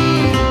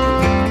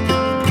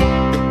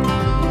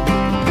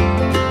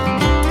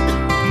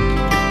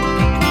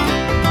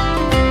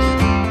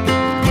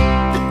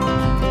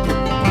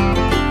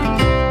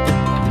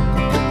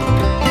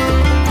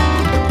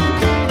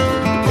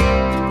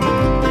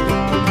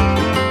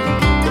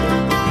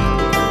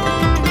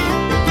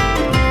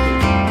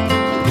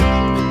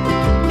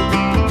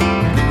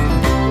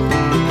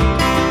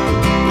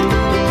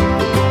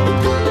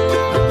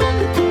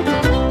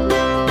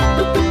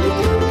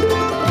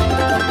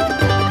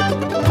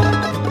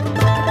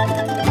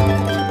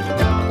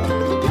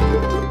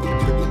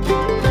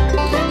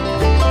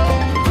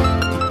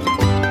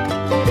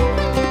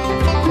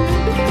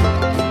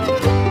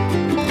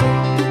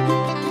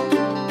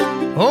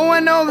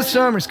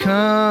 Summer's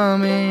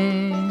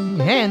coming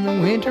and the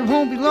winter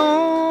won't be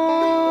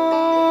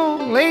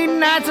long. Late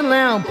nights and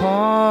loud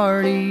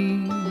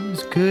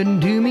parties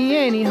couldn't do me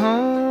any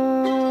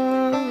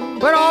harm,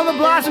 but all the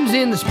blossoms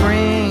in the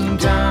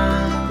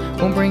springtime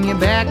won't bring you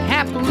back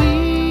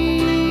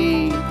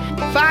happily.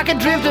 If I could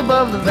drift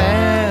above the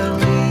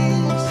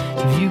valleys,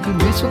 if you could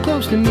whistle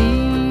close to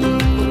me,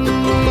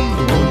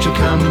 won't you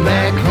come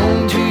back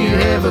home to your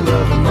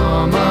ever-loving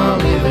mama,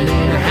 living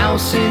in a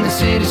house in the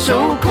city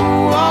so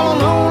cool, all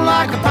alone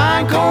like a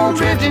pine cone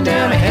drifting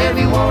down a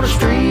heavy water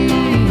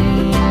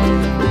stream.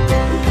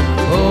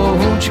 Oh,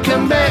 won't you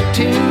come back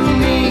to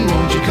me?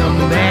 Won't you come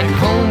back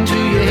home to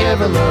your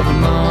ever-loving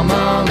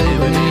mama,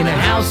 living in a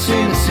house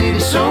in the city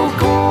so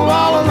cool,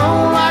 all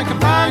alone like a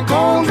pine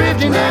cone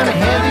drifting down a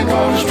heavy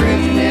water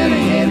stream.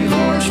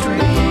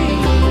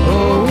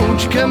 Oh,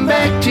 won't you come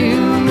back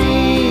to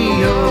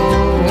me?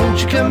 Oh, won't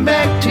you come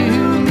back to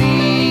me?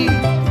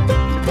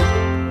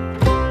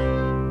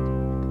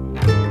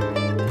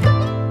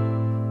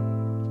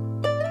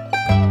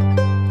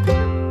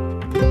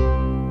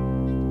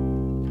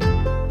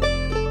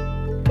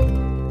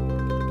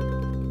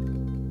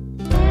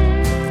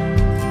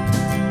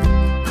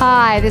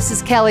 Hi, this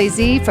is Kelly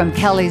Z from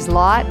Kelly's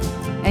Lot,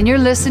 and you're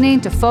listening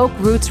to Folk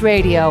Roots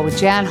Radio with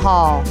Jan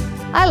Hall.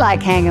 I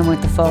like hanging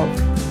with the folk.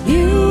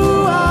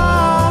 You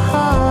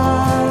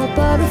are a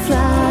butterfly.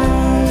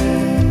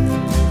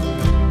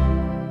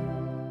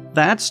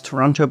 That's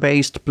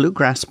Toronto-based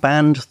bluegrass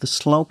band the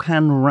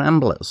Slocan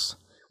Ramblers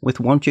with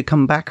Won't You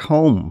Come Back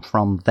Home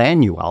from their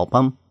new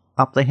album,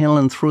 Up the Hill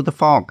and Through the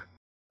Fog.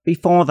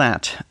 Before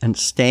that, and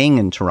staying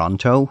in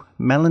Toronto,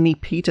 Melanie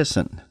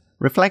Peterson,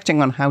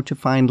 reflecting on how to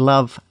find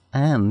love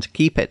and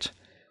keep it,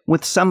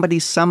 with Somebody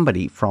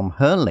Somebody from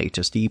her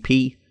latest EP,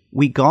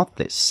 We Got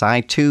This,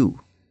 Side 2,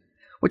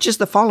 which is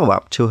the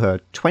follow-up to her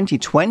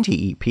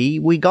 2020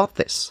 EP, We Got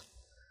This.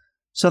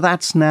 So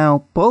that's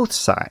now both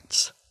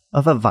sides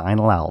of a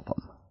vinyl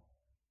album.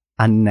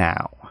 And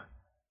now,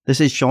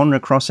 this is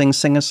genre-crossing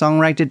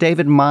singer-songwriter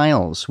David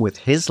Miles with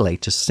his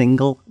latest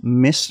single,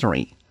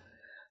 Mystery.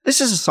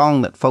 This is a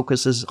song that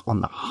focuses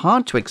on the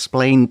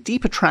hard-to-explain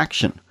deep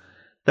attraction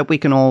that we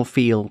can all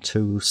feel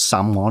to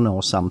someone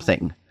or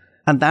something.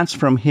 And that's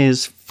from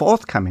his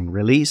forthcoming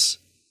release,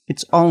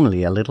 It's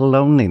Only a Little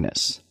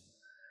Loneliness.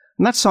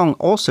 And that song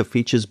also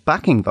features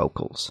backing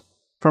vocals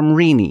from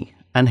Renee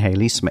and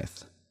Haley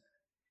Smith.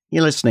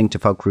 You're listening to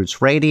Folk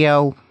Roots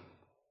Radio,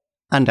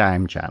 and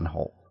I'm Jan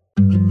Hall.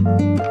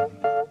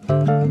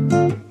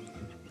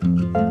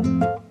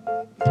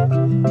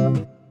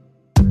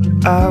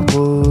 I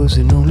was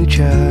an only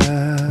child,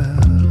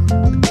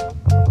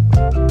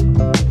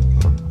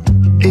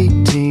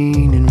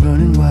 18 and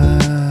running wild.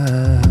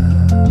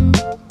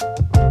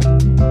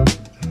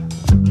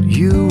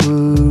 You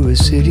were a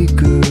city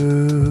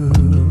girl,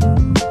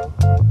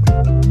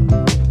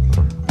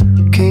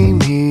 came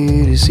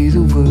here to see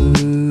the world.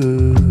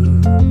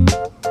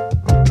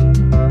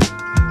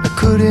 I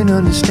couldn't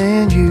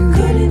understand you,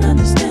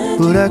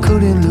 but I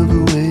couldn't look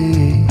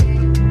away.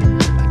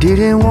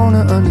 Didn't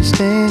wanna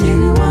understand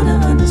you.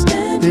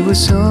 There was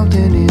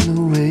something in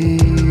the way.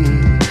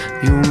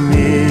 Your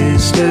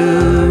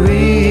mystery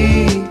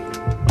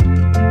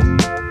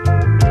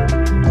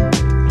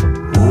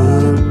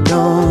worked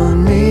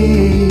on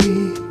me.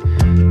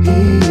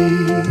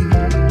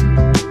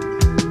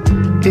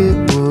 It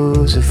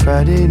was a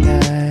Friday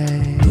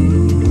night,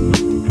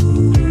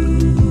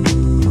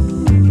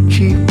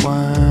 cheap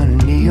wine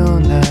and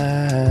neon lights.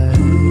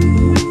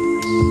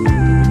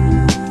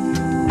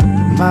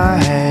 My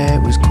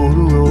hat was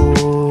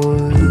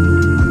corduroy,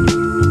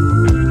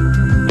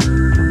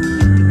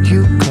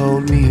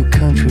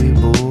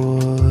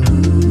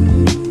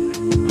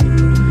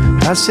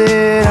 I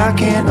said I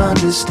can't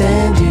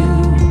understand you,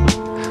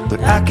 but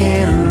I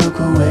can't look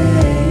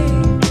away.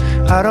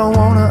 I don't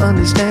wanna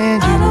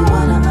understand you,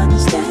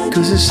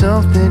 'cause there's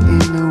something in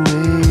the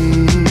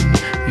way.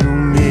 Your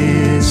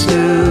mystery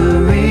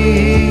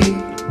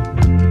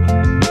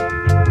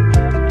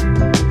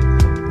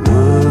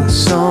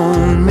works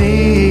on me.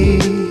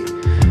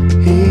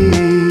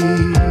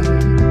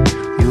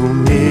 Your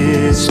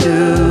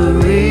mystery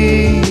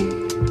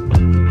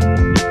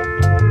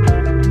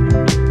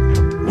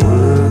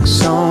works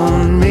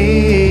on me.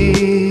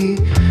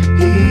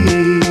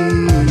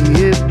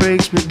 It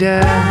breaks me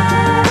down.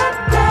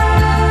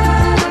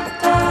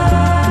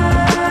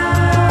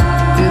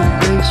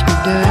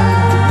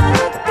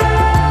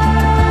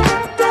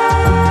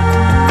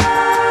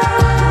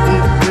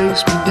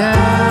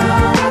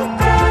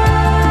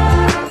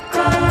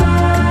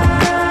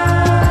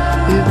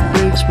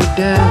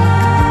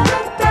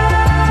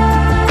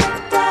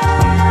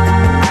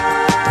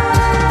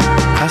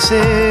 I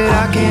said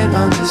I can't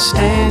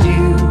understand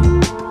you,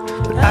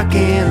 but I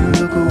can't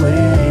look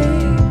away.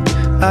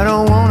 I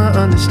don't wanna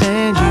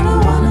understand you,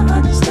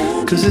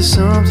 'cause there's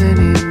something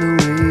in the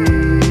way.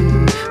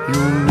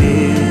 Your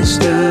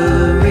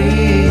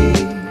mystery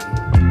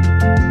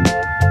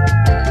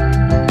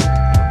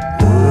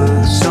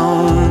works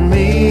on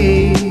me.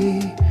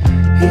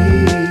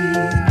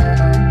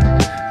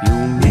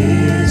 Your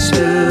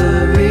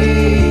mystery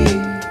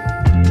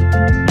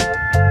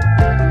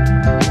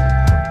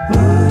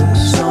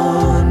works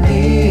on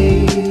me.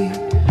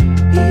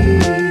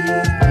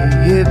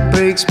 It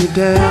breaks me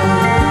down.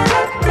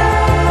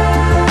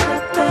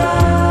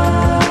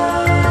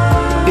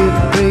 It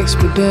breaks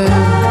me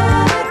down.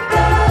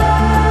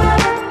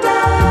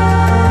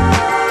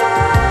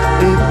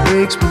 It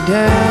breaks me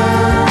down.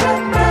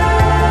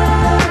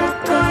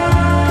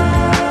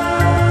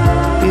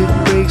 It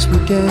breaks me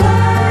down.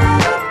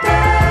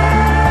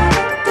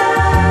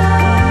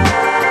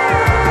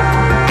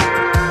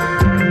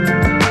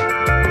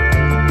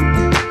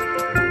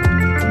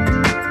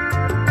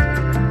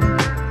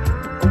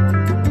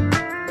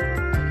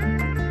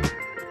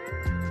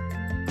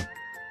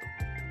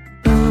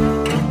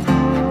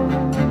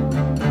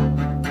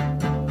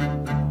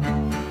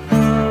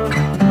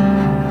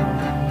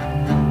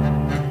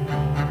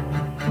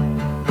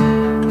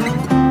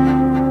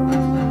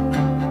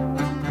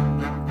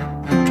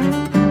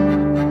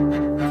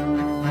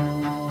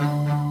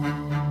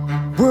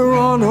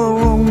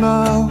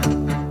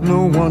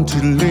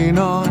 To lean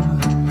on,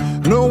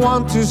 no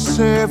one to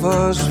save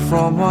us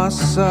from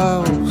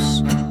ourselves.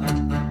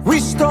 We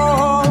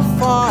start a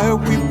fire,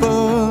 we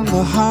burn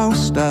the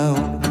house down.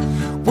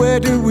 Where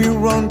do we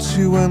run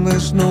to when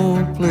there's no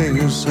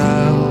place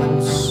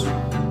else?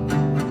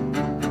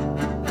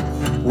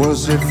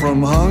 Was it from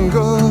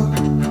hunger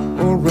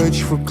or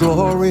rage for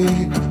glory?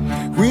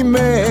 We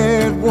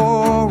made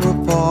war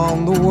upon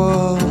the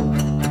world.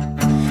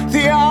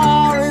 The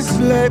hour is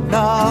late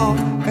now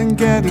and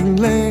getting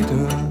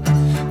later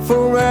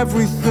for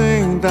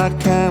everything that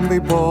can be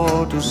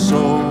bought or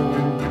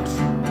sold.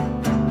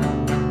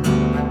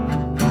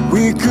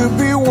 We could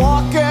be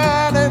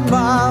walking in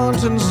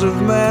mountains of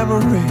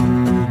memory,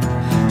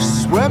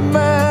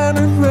 swimming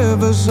in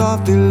rivers of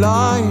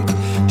delight.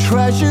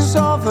 Treasures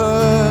of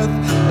earth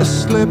are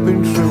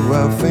slipping through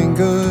our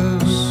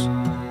fingers.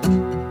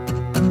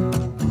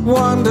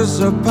 Wonders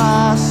are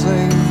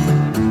passing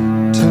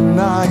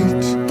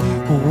tonight.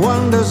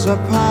 Wonders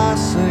are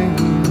passing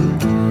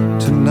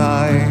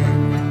tonight.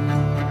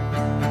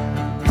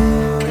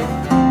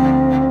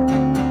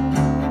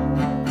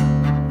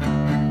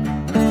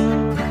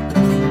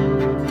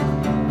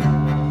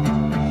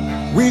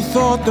 We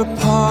thought the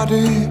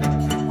party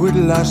would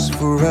last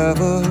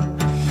forever.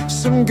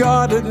 Some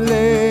god had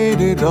laid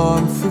it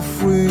on for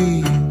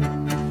free.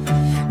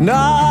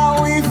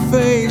 Now we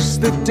face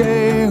the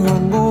day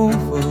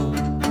hungover,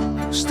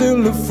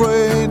 still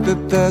afraid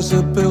that there's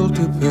a bill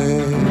to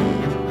pay.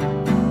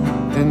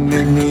 And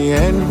in the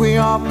end we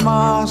are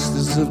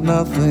masters of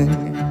nothing,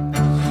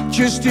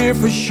 just here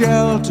for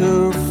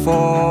shelter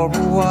for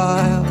a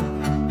while.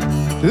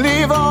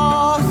 Leave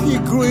off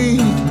your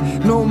greed,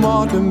 no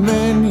more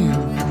dominion.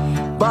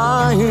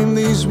 Bind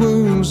these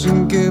wounds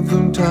and give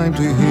them time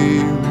to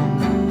heal.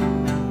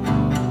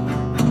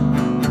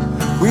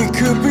 We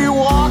could be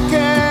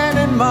walking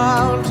in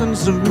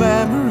mountains of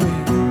memory,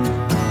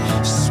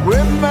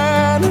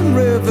 swimming in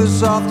rivers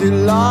of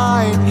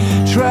delight.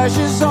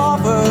 Treasures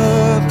of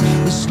earth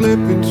are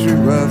slipping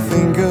through our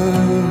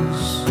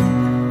fingers.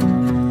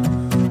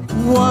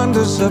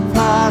 Wonders are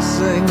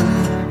passing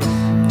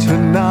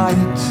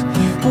tonight.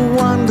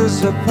 Wonders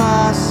are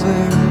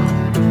passing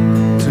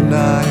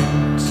tonight.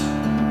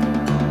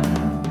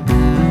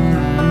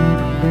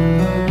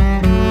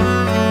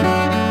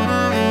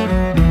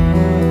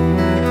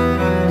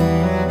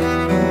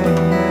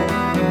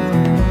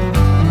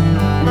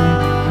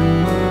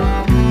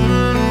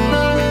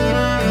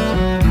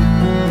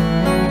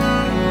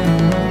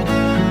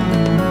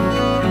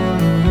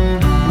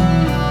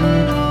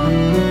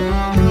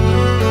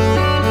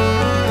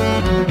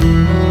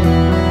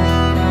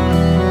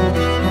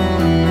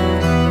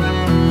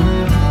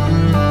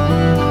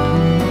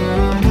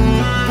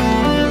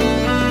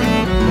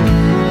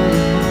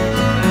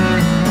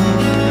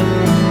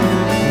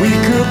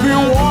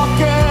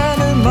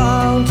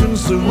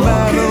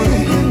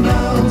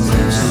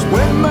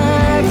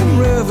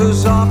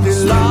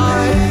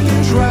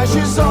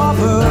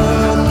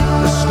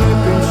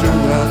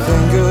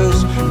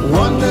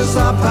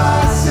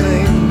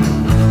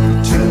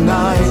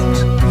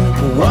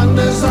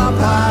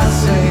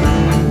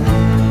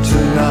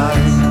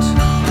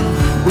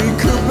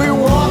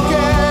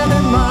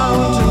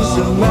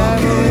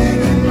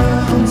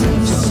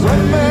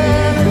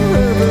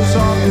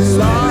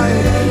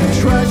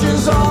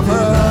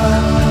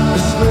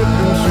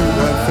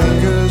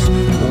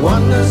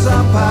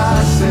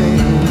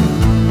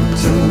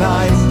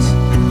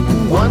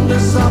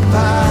 wonders are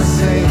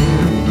passing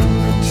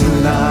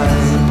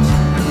tonight.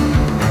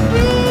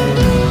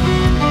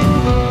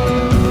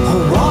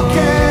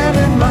 Walking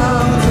in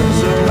mountains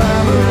of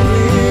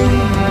memory,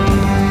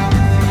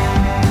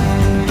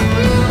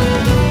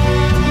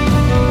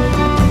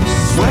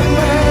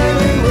 swimming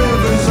in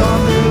rivers of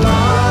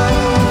delight.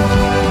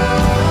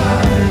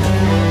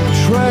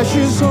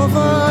 Treasures of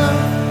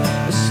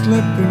earth are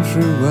slipping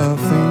through our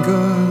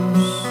fingers.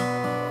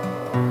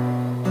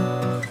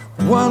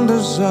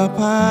 Wonders are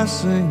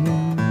passing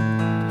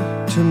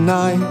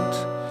tonight.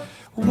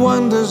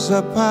 Wonders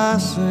are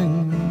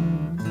passing.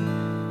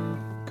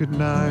 Good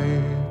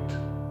night.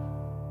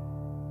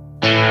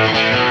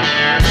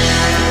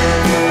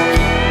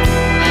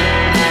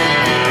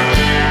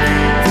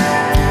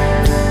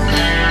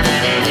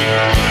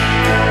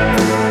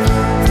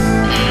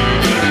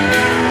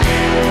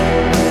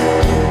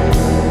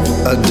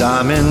 A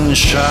diamond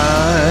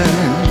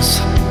shines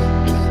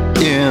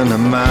in a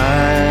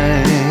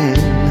mine,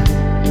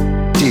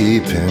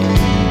 deep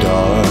and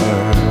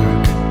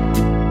dark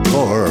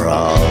for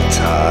all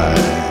time.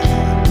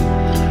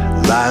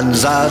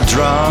 Lines are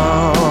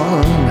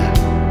drawn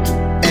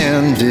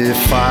and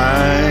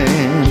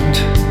defined,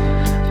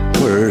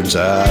 words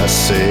are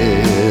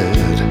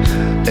said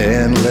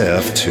and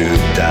left to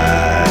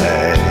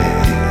die.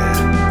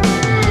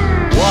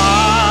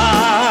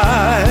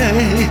 Why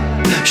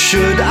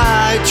should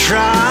I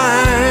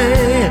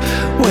try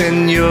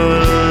when your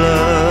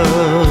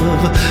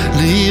love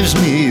leaves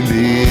me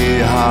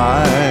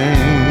behind?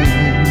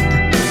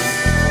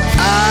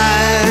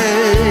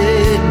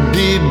 I'd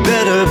be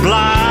better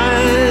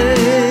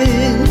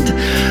blind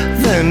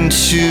than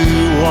to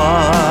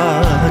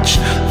watch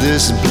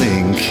this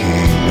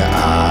blinking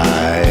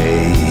eye.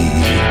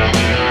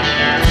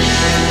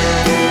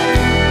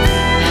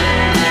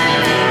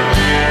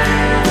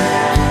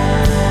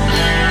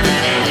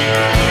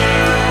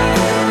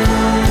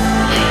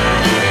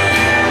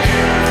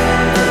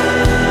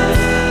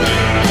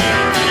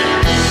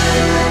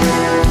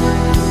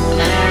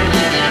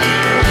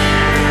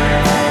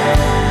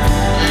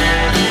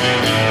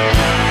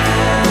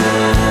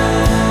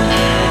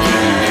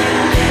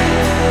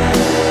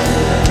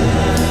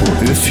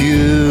 If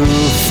you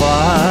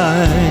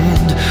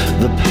find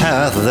the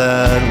path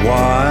that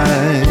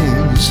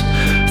winds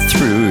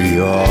through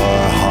your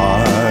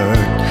heart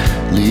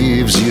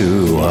leaves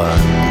you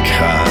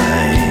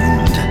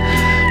unkind,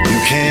 you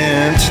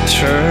can't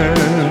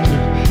turn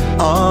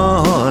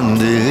on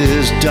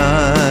this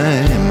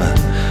dime,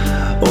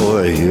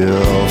 or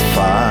you'll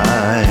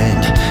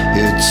find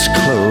it's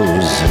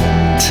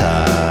closing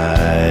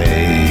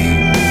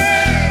time.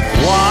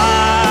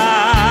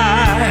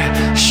 Why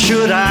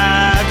should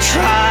I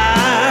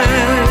try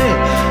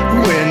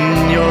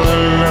when your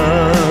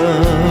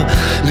love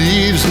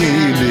leaves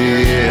me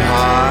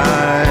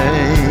behind?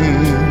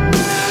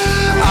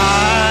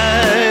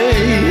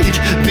 I'd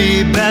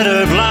be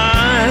better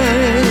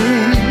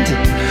blind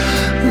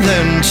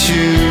than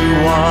to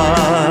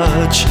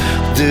watch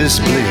this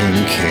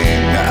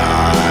blinking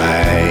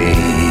eye.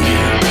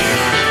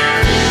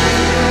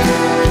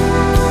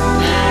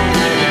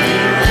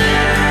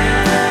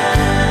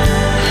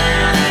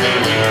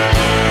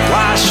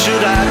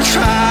 Should I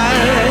try?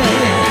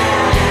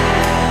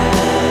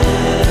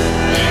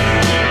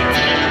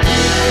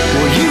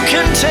 Well, you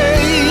can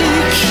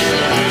take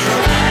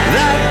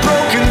that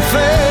broken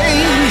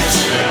faith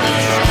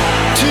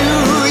to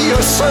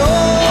your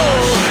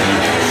soul.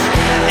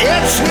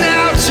 It's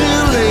now too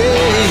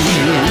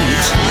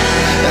late.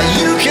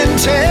 You can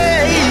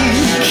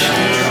take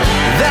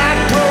that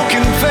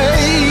broken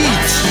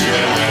faith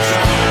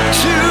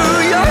to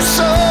your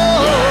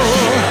soul.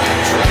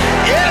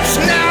 It's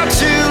now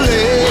too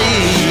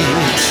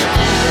late.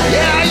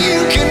 Yeah,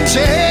 you can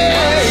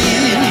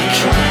take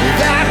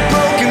that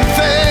broken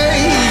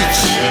faith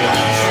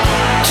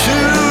to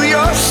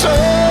your soul.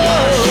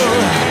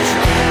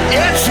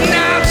 It's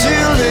now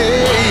too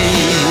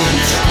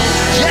late.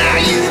 Yeah,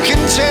 you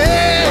can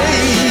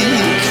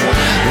take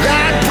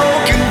that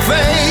broken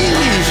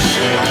faith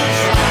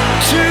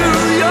to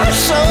your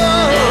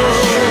soul.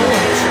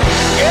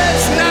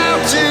 It's now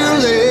too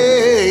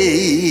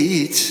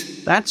late.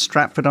 That's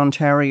Stratford,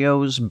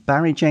 Ontario's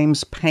Barry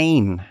James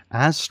Payne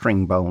as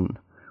Stringbone,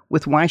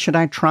 with Why Should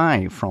I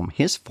Try from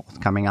his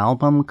forthcoming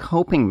album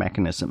Coping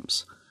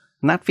Mechanisms.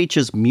 And that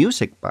features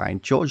music by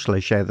George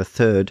Leger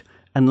III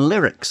and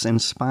lyrics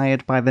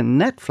inspired by the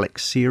Netflix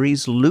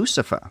series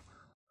Lucifer.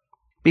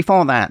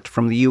 Before that,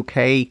 from the UK,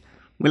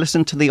 we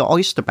listened to the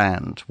Oyster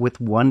Band with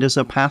Wonders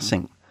Are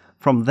Passing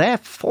from their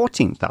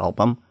 14th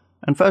album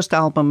and first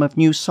album of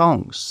new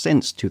songs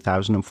since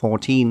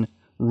 2014,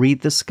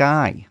 Read the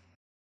Sky.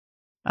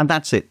 And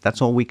that's it.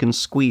 That's all we can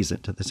squeeze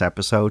into this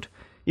episode.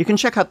 You can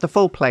check out the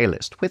full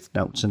playlist with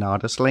notes and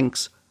artist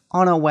links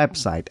on our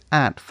website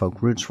at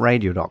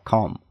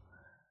folkrootsradio.com.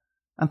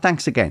 And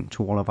thanks again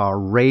to all of our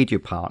radio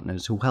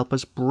partners who help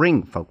us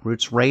bring Folk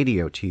Roots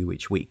Radio to you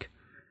each week.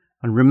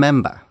 And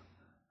remember,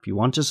 if you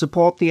want to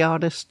support the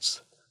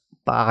artists,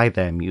 buy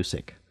their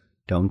music.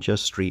 Don't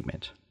just stream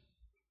it.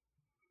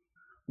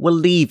 We'll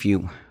leave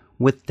you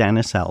with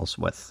Dennis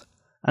Ellsworth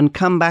and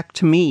Come Back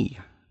to Me,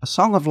 a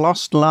song of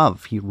lost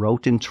love he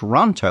wrote in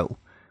Toronto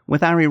with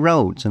Harry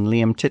Rhodes and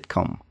Liam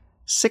Titcombe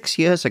 6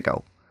 years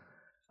ago,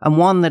 and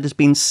one that has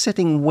been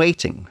sitting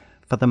waiting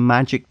for the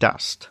magic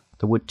dust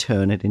that would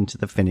turn it into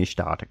the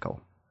finished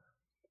article.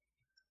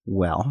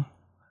 Well,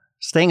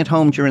 staying at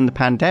home during the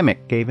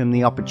pandemic gave him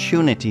the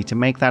opportunity to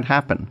make that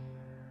happen.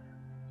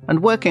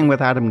 And working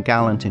with Adam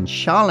Gallant in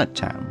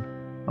Charlottetown,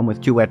 and with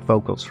duet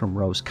vocals from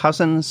Rose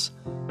Cousins,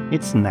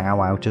 it's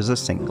now out as a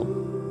single.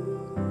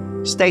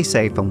 Stay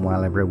safe and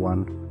well,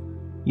 everyone.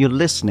 You're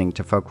listening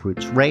to Folk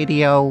Roots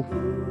Radio,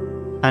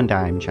 and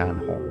I'm Jan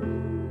Hall.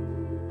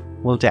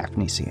 We'll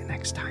definitely see you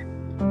next time.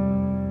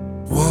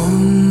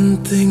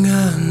 One thing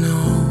I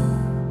know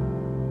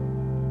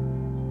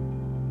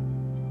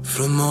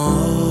from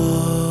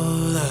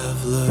all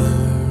I've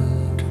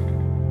learned,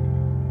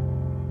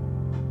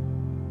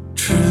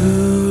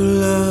 true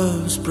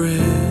love's bridge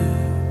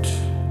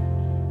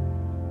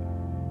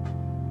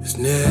is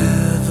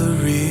never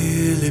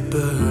really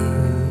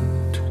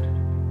burned.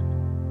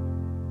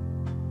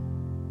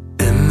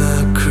 Am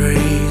I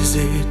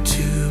crazy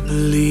to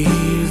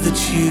believe that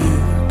you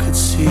could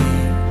see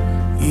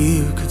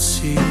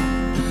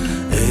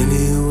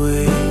any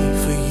way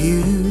for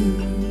you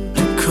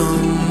to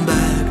come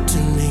back to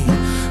me,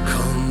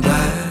 come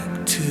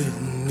back to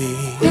me?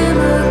 Am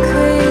I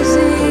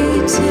crazy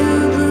to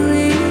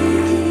believe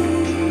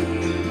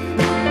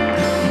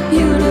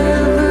you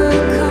never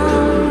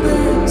come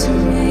back to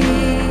me?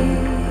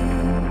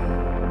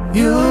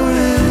 You're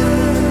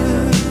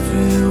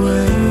everywhere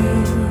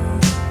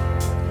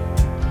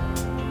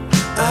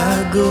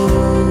I go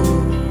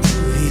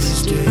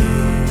these days.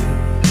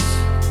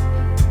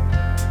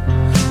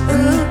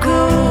 The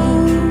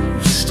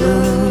ghost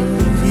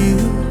of you,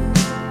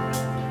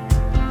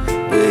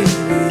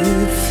 baby,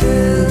 it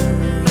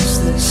fills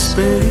this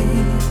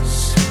space.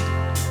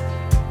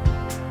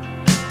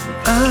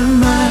 I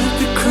might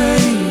be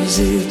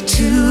crazy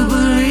to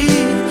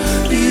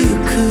believe you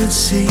could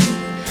see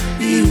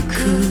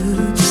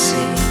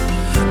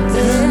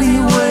any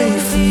way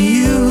for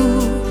you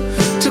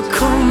to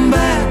come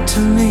back to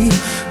me,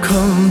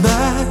 come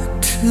back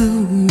to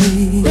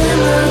me.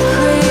 Am I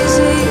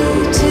crazy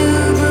to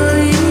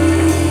believe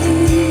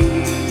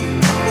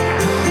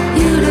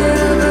you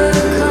never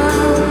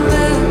come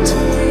back to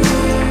me?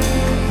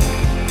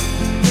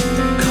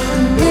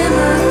 Am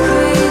I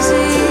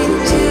crazy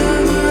to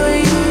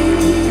believe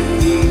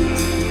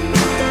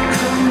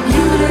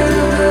you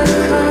never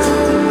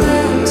come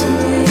back to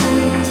me?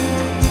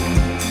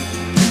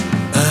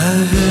 I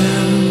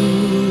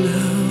held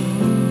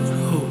out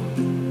hope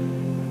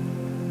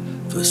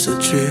for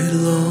such a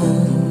long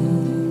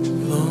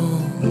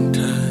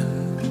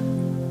time,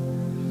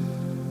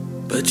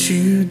 but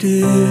you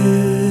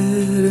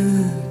didn't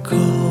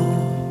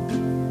call,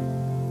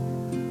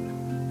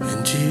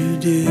 and you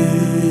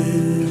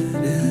didn't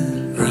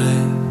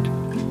write.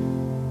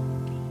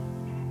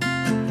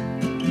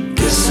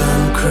 Guess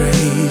I'm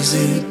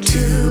crazy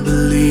to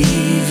believe